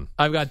a good one.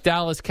 I've got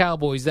Dallas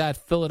Cowboys at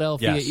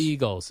Philadelphia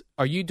Eagles.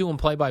 Are you doing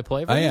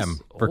play-by-play for this? I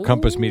am. For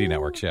Compass Media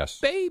Networks, yes.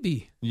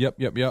 Baby. Yep.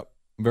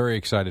 Very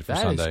excited for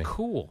Sunday. That is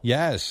cool.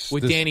 Yes.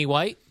 With Danny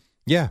White?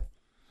 Yeah.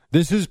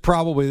 This is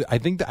probably, I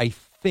think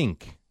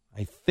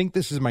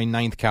this is my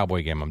 9th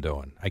Cowboy game I'm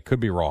doing. I could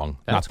be wrong.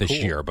 That's not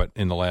this year, but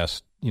in the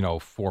last, 4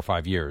 or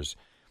 5 years.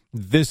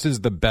 This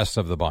is the best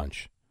of the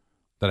bunch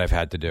that I've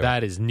had to do.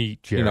 That is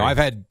neat, Jerry. I've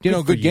had,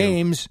 good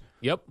games.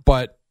 Yep.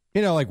 But,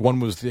 like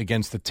one was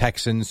against the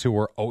Texans who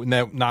were,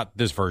 not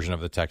this version of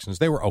the Texans.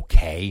 They were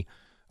okay.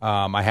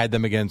 I had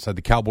them against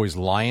the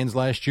Cowboys-Lions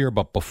last year,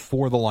 but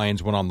before the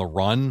Lions went on the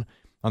run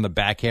on the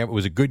back half, it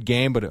was a good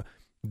game. But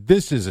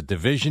this is a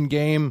division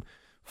game.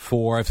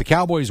 If the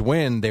Cowboys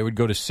win, they would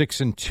go to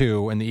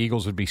 6-2, and the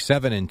Eagles would be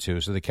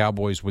 7-2. So the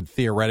Cowboys would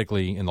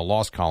theoretically, in the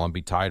loss column,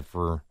 be tied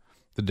for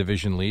the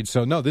division lead.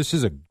 So no, this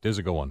is a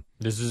good one.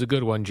 This is a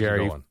good one,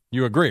 Jerry.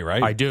 You agree,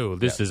 right? I do.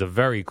 This is a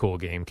very cool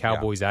game.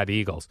 Cowboys at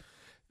Eagles.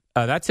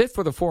 That's it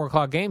for the 4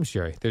 o'clock games,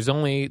 Jerry. There's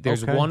one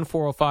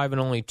 4:05 and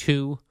only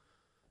 2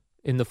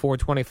 in the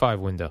 4:25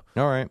 window.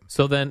 All right.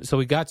 So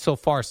we got so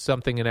far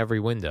something in every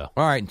window.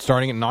 All right.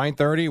 Starting at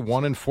 9:30,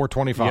 1 and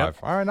 4:25. Yep.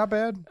 All right, not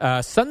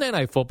bad. Sunday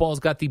Night Football's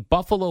got the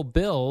Buffalo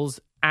Bills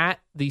at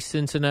the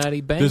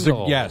Cincinnati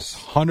Bengals. Yes,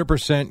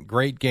 100%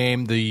 great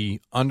game.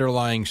 The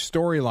underlying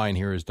storyline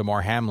here is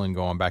DeMar Hamlin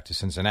going back to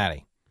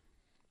Cincinnati.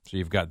 So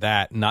you've got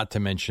that, not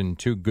to mention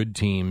 2 good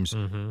teams.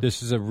 Mm-hmm.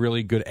 This is a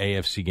really good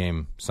AFC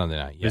game Sunday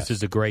night. Yes. This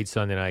is a great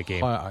Sunday night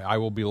game. I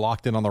will be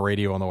locked in on the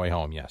radio on the way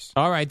home, yes.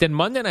 All right, then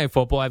Monday Night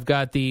Football, I've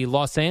got the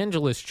Los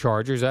Angeles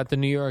Chargers at the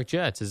New York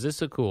Jets. Is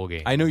this a cool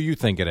game? I know you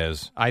think it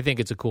is. I think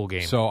it's a cool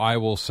game. So I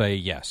will say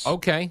yes.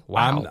 Okay.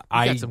 Wow.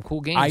 I got some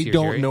cool games I here,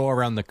 don't Jerry. know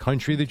around the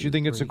country that you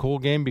think it's a cool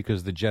game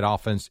because the Jet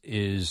offense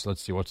is,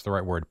 let's see, what's the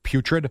right word?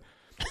 Putrid.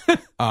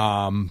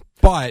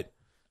 But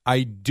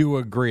I do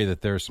agree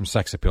that there's some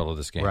sex appeal to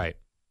this game. Right.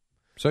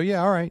 So,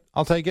 yeah, all right.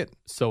 I'll take it.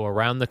 So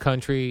around the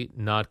country,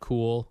 not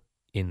cool.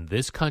 In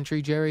this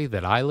country, Jerry,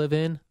 that I live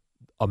in,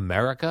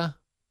 America,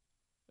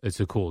 it's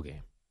a cool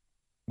game.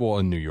 Well,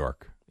 in New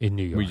York. In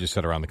New York. We just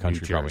said around the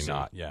country, probably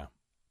not. Yeah.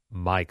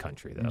 My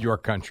country, though. Your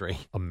country.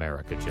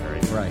 America, Jerry.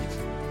 Right.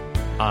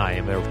 I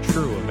am a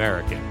true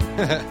American.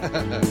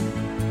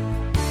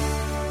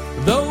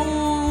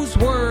 Those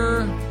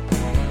were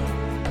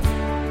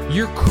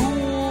your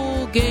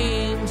cool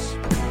games.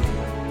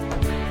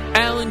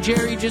 Alan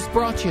Jerry just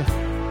brought you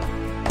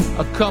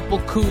a couple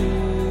cool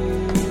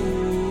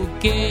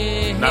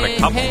games. Not a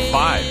couple,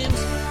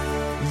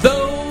 5.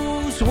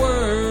 Those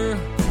were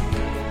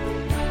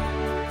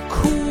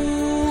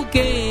cool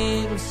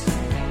games.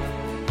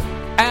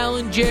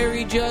 Alan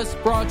Jerry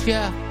just brought you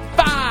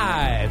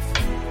 5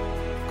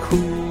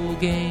 cool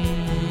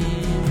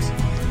games.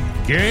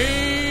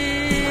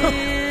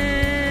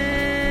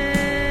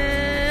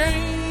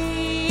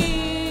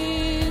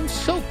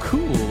 So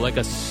cool, like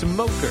a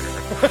smoker.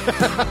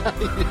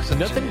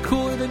 Nothing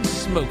cooler than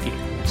smoking.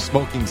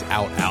 Smoking's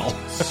out, Al.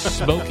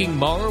 Smoking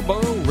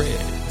Marlboro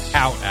Reds.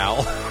 Out,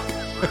 Al.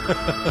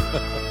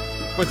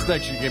 What's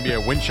next? You give me a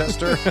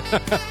Winchester?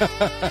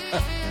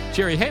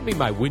 Jerry, hand me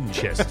my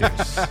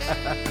Winchesters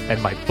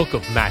and my book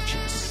of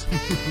matches.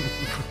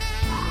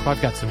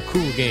 I've got some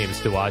cool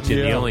games to watch, and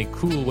the only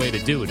cool way to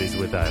do it is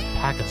with a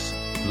pack of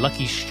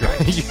Lucky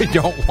Strikes. You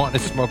don't want to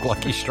smoke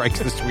Lucky Strikes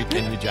this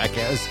weekend, you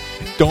jackass.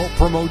 Don't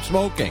promote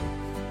smoking.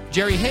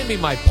 Jerry, hand me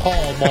my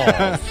Pall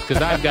Malls,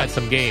 because I've got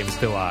some games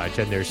to watch,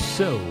 and they're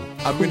so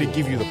I'm going to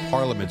give you the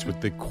Parliaments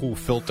with the cool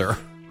filter.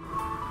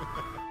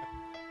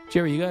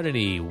 Jerry, you got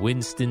any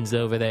Winstons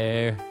over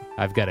there?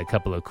 I've got a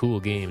couple of cool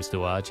games to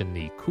watch, and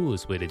the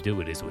coolest way to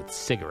do it is with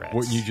cigarettes.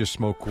 Wouldn't you just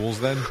smoke Cools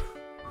then?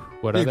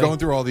 What are You're they? going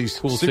through all these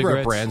cool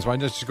cigarette brands. Why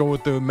not just go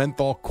with the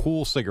menthol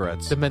Cool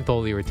cigarettes? The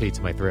menthol irritates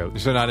my throat.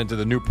 So not into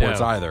the Newports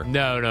either.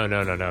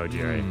 No,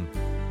 Jerry.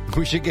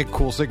 We should get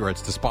Cool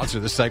cigarettes to sponsor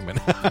this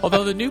segment.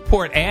 Although the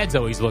Newport ads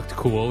always looked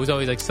cool. It was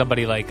always like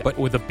somebody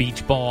with a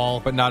beach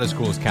ball. But not as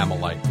cool as Camel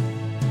Light.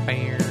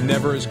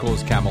 Never as cool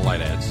as Camel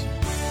Light ads.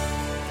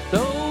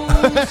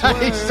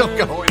 He's still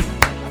going.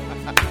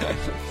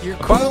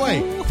 By the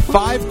way,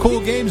 5 cool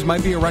games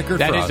might be a record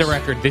for us. That is a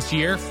record this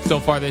year? So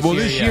far this year,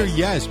 this year,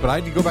 yes. But I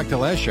had to go back to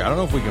last year. I don't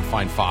know if we can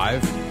find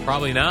 5.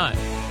 Probably not.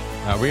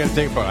 We got to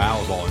take, but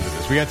Al's all into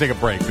this. We got to take a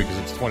break because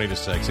it's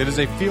 20-6. It is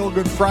a Feel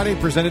Good Friday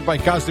presented by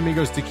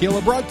Casamigos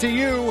Tequila, brought to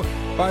you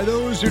by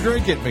those who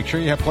drink it. Make sure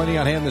you have plenty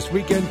on hand this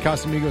weekend.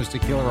 Casamigos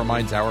Tequila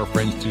reminds our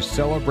friends to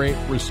celebrate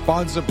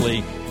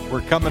responsibly.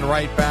 We're coming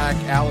right back.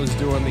 Al is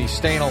doing the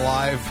Staying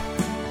Alive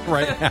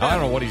right now. I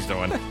don't know what he's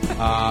doing.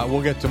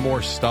 We'll get to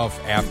more stuff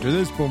after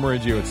this. Boomer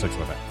and you at 6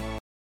 with it.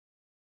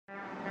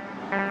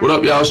 What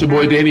up, y'all? It's your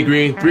boy Danny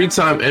Green,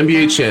 3-time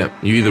NBA champ.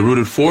 You either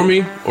rooted for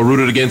me or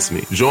rooted against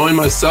me. Join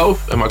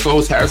myself and my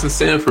co-host Harrison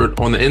Sanford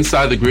on the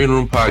Inside the Green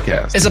Room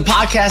podcast. It's a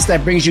podcast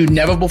that brings you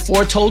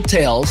never-before-told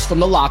tales from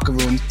the locker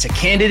room to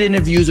candid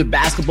interviews with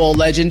basketball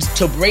legends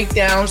to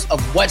breakdowns of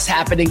what's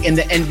happening in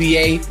the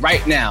NBA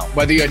right now.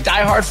 Whether you're a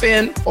diehard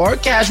fan or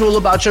casual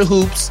about your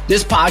hoops,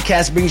 this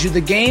podcast brings you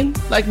the game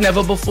like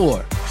never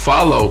before.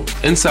 Follow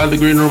Inside the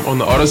Green Room on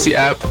the Odyssey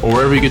app or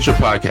wherever you get your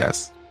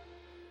podcasts.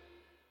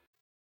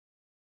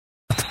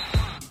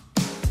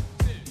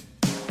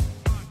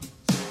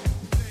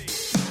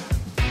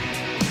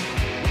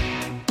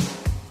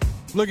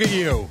 Look at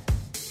you.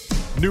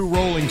 New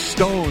Rolling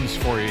Stones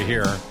for you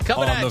here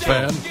Coming on at the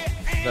you. Fan.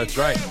 That's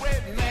right.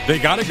 They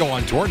got to go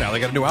on tour now. They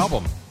got a new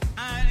album.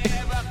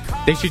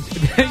 They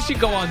should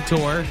go on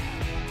tour,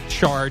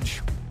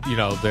 charge,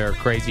 their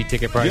crazy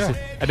ticket prices,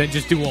 and then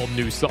just do all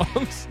new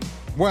songs.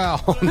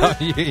 Well, no,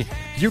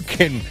 you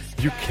can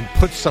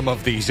put some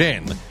of these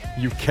in.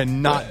 You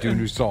cannot do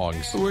new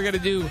songs. We're going to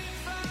do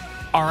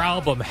our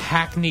album,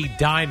 Hackney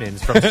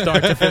Diamonds, from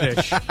start to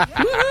finish.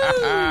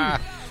 Woo-hoo!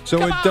 So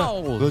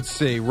let's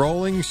see.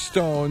 Rolling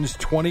Stones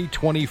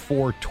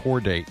 2024 tour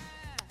date.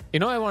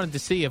 I wanted to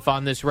see if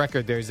on this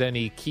record there's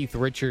any Keith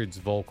Richards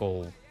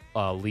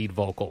lead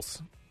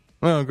vocals.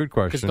 Oh, good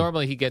question. Because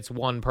normally he gets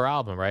one per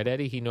album, right,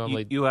 Eddie? He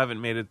normally You haven't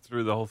made it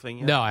through the whole thing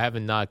yet? No, I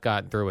haven't not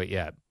gotten through it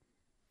yet.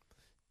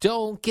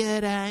 Don't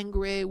get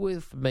angry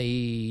with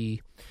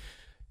me.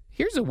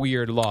 Here's a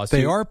weird lawsuit.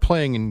 They are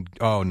playing in...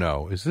 Oh,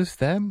 no. Is this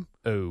them?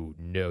 Oh,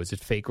 no. Is it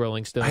fake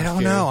Rolling Stones? I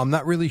don't know. I'm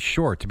not really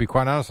sure. To be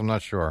quite honest, I'm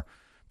not sure.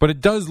 But it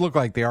does look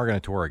like they are going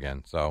to tour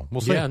again, so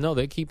we'll see. Yeah, no,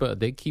 they keep a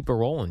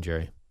rolling,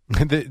 Jerry.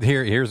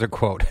 Here's a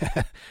quote.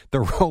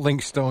 The Rolling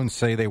Stones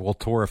say they will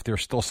tour if they're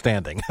still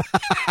standing.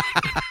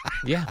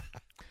 Yeah.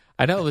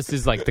 I know this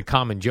is like the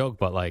common joke,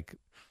 but like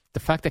the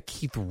fact that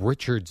Keith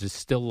Richards is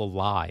still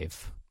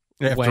alive.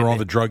 After all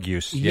the drug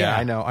use. Yeah,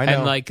 I know.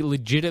 And like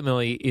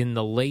legitimately in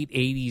the late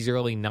 80s,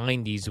 early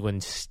 90s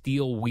when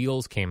Steel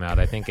Wheels came out,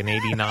 I think in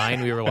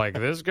 89, we were like,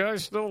 this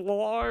guy's still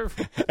alive.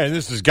 And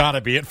this has got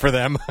to be it for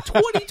them.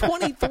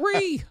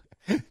 2023.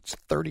 It's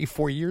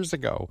 34 years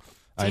ago.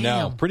 Damn. I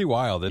know. Pretty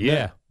wild, isn't it?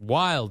 Yeah,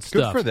 wild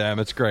stuff. Good for them.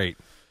 It's great.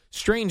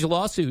 Strange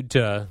lawsuit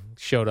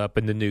showed up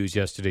in the news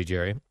yesterday,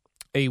 Jerry.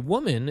 A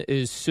woman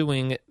is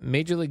suing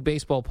Major League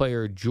Baseball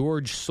player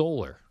George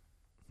Soler.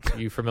 Are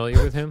you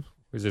familiar with him?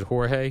 Or is it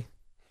Jorge?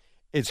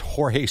 It's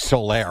Jorge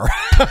Soler.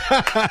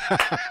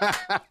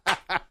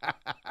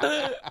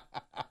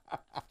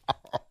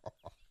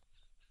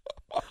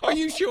 Are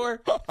you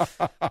sure?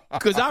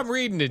 Because I'm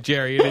reading it,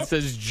 Jerry, and it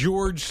says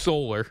George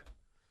Soler.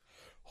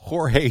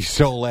 Jorge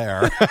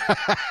Soler.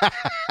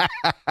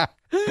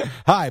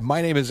 Hi,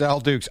 my name is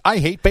Al Dukes. I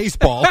hate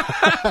baseball.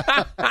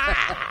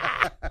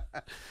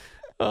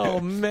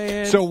 Oh,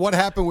 man. So what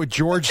happened with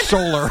George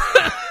Soler?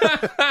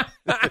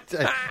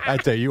 I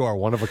tell you, you are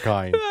one of a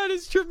kind. That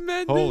is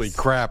tremendous. Holy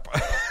crap.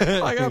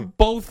 I got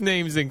both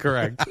names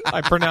incorrect.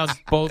 I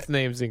pronounced both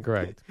names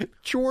incorrect.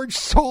 George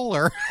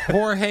Soler.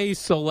 Jorge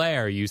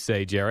Soler, you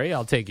say, Jerry.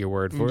 I'll take your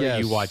word for Yes.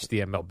 it. You watch the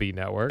MLB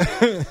Network.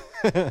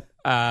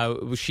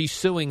 She's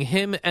suing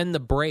him and the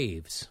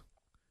Braves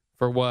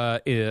for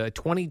a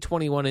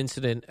 2021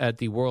 incident at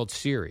the World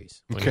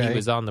Series when he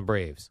was on the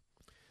Braves.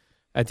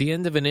 At the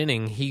end of an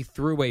inning, he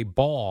threw a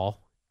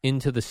ball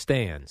into the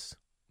stands.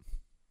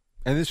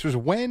 And this was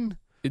when?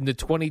 In the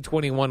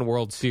 2021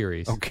 World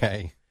Series.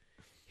 Okay.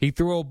 He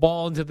threw a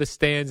ball into the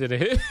stands and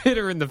it hit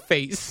her in the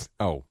face.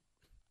 Oh.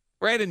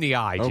 Right in the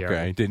eye,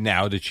 Jerry. Okay.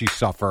 Did she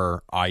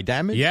suffer eye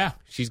damage? Yeah,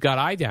 she's got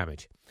eye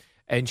damage.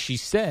 And she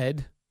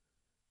said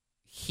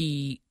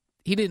he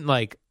didn't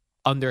like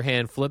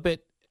underhand flip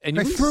it. And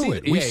I threw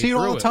it. We see it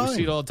all the time. We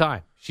see it all the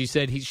time. She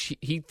said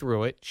he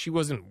threw it. She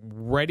wasn't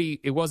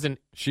ready.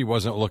 She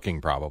wasn't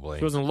looking, probably.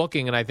 She wasn't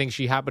looking, and I think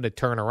she happened to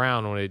turn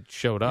around when it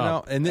showed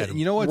up.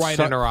 You know what? Right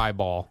in her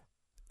eyeball.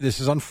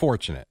 This is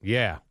unfortunate.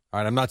 Yeah. All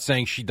right, I'm not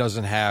saying she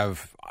doesn't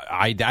have.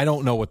 I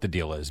don't know what the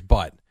deal is,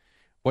 but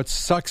what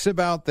sucks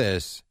about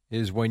this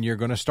is when you're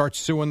going to start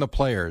suing the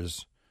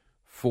players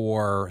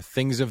for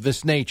things of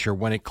this nature,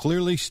 when it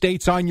clearly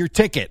states on your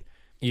ticket.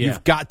 Yeah.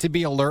 You've got to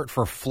be alert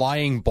for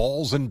flying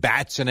balls and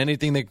bats and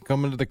anything that can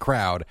come into the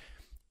crowd.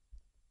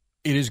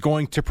 It is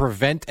going to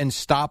prevent and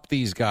stop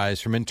these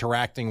guys from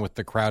interacting with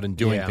the crowd and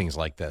doing things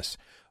like this.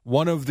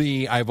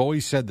 I've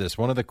always said this,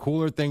 one of the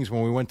cooler things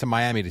when we went to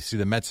Miami to see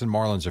the Mets and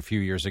Marlins a few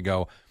years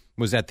ago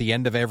was at the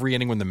end of every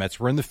inning when the Mets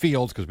were in the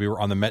field, because we were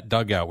on the Met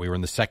dugout. We were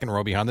in the second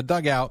row behind the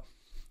dugout.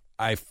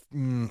 I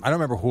don't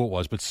remember who it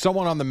was, but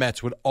someone on the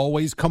Mets would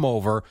always come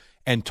over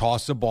and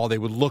toss a ball. They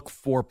would look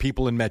for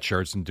people in Met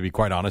shirts, and to be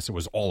quite honest, it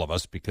was all of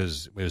us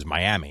because it was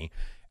Miami,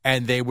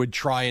 and they would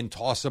try and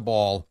toss a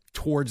ball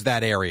towards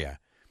that area.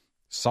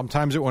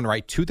 Sometimes it went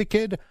right to the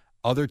kid.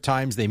 Other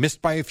times they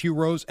missed by a few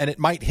rows, and it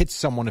might hit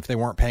someone if they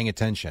weren't paying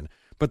attention.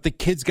 But the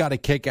kids got a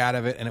kick out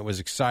of it, and it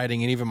was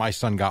exciting, and even my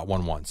son got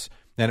one once.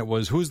 And it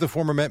was, who's the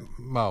former Met?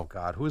 Oh,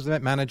 God. Who's the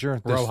Met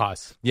manager?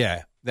 Rojas.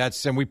 Yeah.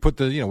 And we put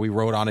we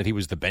wrote on it, he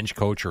was the bench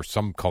coach or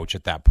some coach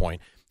at that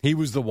point. He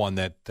was the one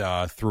that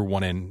threw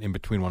one in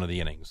between one of the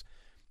innings.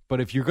 But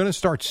if you're going to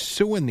start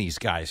suing these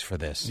guys for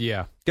this,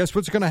 guess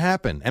what's going to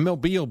happen?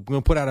 MLB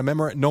will put out a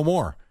memo, no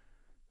more.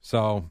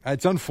 So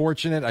it's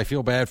unfortunate. I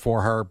feel bad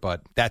for her,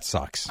 but that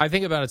sucks. I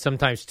think about it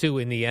sometimes, too,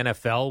 in the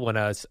NFL when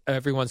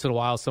every once in a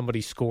while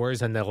somebody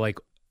scores and they'll, like,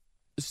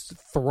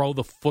 throw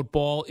the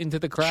football into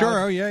the crowd.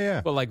 Sure, yeah.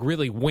 But, like,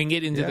 really wing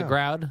it into the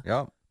crowd.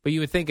 Yeah. But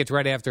you would think it's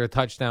right after a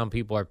touchdown.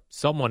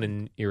 Someone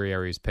in your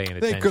area is paying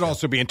attention. They could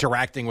also be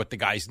interacting with the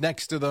guys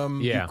next to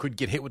them. Yeah. You could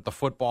get hit with the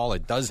football.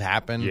 It does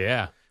happen.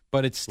 Yeah.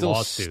 But it still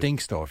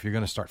stinks, though, if you're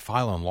going to start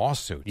filing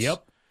lawsuits.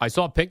 Yep. I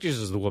saw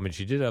pictures of the woman.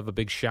 She did have a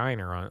big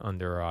shiner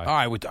under her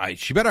eye.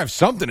 She better have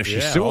something if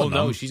she's suing them.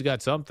 No, she's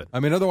got something. I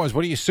mean, otherwise,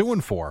 what are you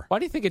suing for? Why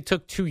do you think it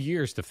took 2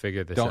 years to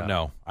figure this out? Don't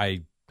know.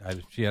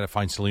 She had to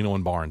find Celino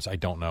and Barnes. I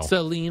don't know.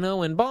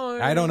 Celino and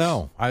Barnes. I don't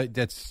know. I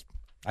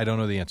don't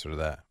know the answer to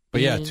that.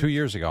 But 2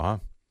 years ago, huh?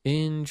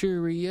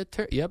 Injury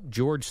attorney. Yep,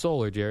 George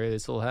Soler, Jerry.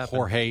 This will happen.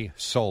 Jorge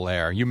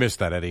Soler. You missed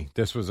that, Eddie.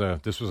 This was a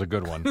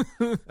good one.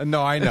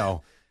 No, I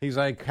know. He's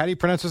like, how do you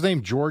pronounce his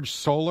name? George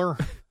Soler?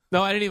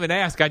 No, I didn't even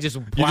ask. I just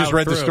You just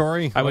read through. the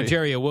story? I went,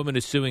 Jerry, a woman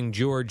is suing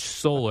George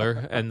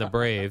Soler and the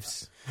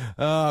Braves.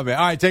 Oh, man.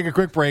 All right, take a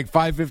quick break.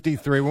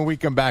 5:53. When we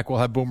come back, we'll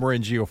have Boomer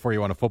and Gio for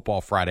you on a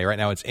Football Friday. Right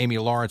now, it's Amy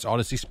Lawrence,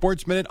 Odyssey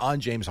Sports Minute on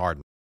James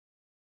Harden.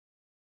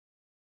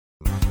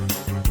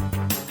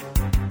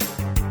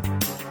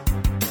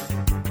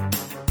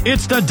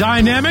 It's the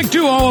dynamic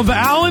duo of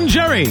Al and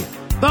Jerry,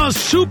 the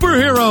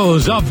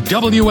superheroes of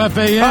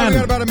WFAN. We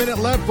got about a minute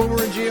left.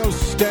 Boomer and Gio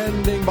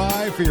standing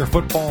by for your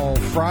Football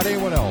Friday.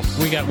 What else?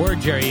 We got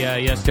word, Jerry,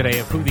 yesterday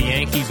of who the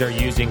Yankees are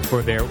using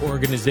for their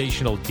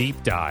organizational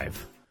deep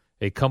dive.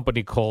 A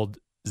company called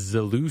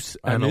Zelus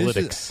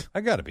Analytics.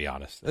 I got to be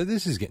honest.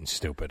 This is getting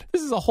stupid.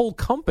 This is a whole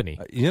company.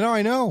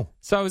 I know.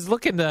 So I was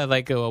looking at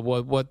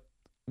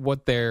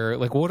what they're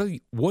like. What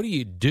do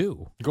you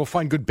do? Go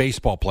find good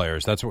baseball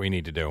players. That's what we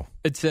need to do.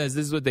 It says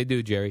this is what they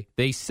do, Jerry.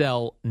 They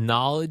sell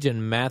knowledge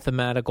and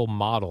mathematical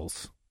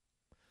models.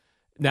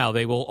 Now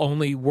they will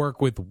only work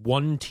with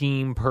one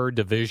team per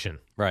division.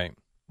 Right.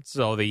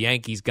 So the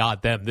Yankees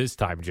got them this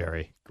time,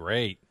 Jerry.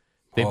 Great.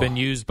 They've been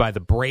used by the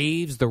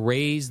Braves, the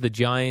Rays, the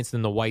Giants,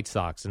 and the White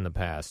Sox in the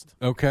past.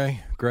 Okay,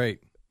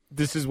 great.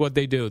 This is what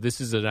they do. This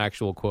is an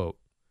actual quote.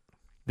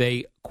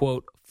 They,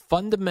 quote,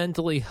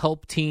 fundamentally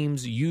help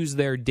teams use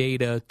their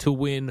data to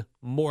win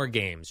more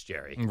games,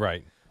 Jerry.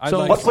 Right.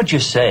 What would you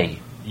say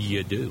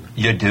you do?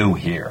 You do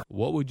here.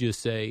 What would you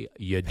say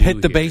you do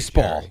Hit the here,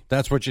 baseball. Jerry?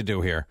 That's what you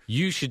do here.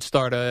 You should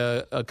start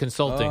a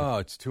consulting Oh,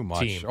 it's too much.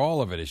 team.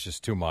 All of it is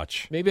just too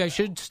much. Maybe I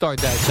should start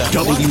that.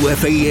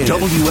 WFAN,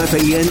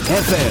 WFAN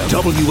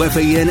FM,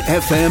 WFAN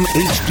FM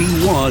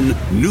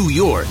HD1, New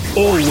York.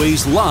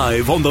 Always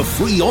live on the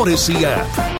free Odyssey app.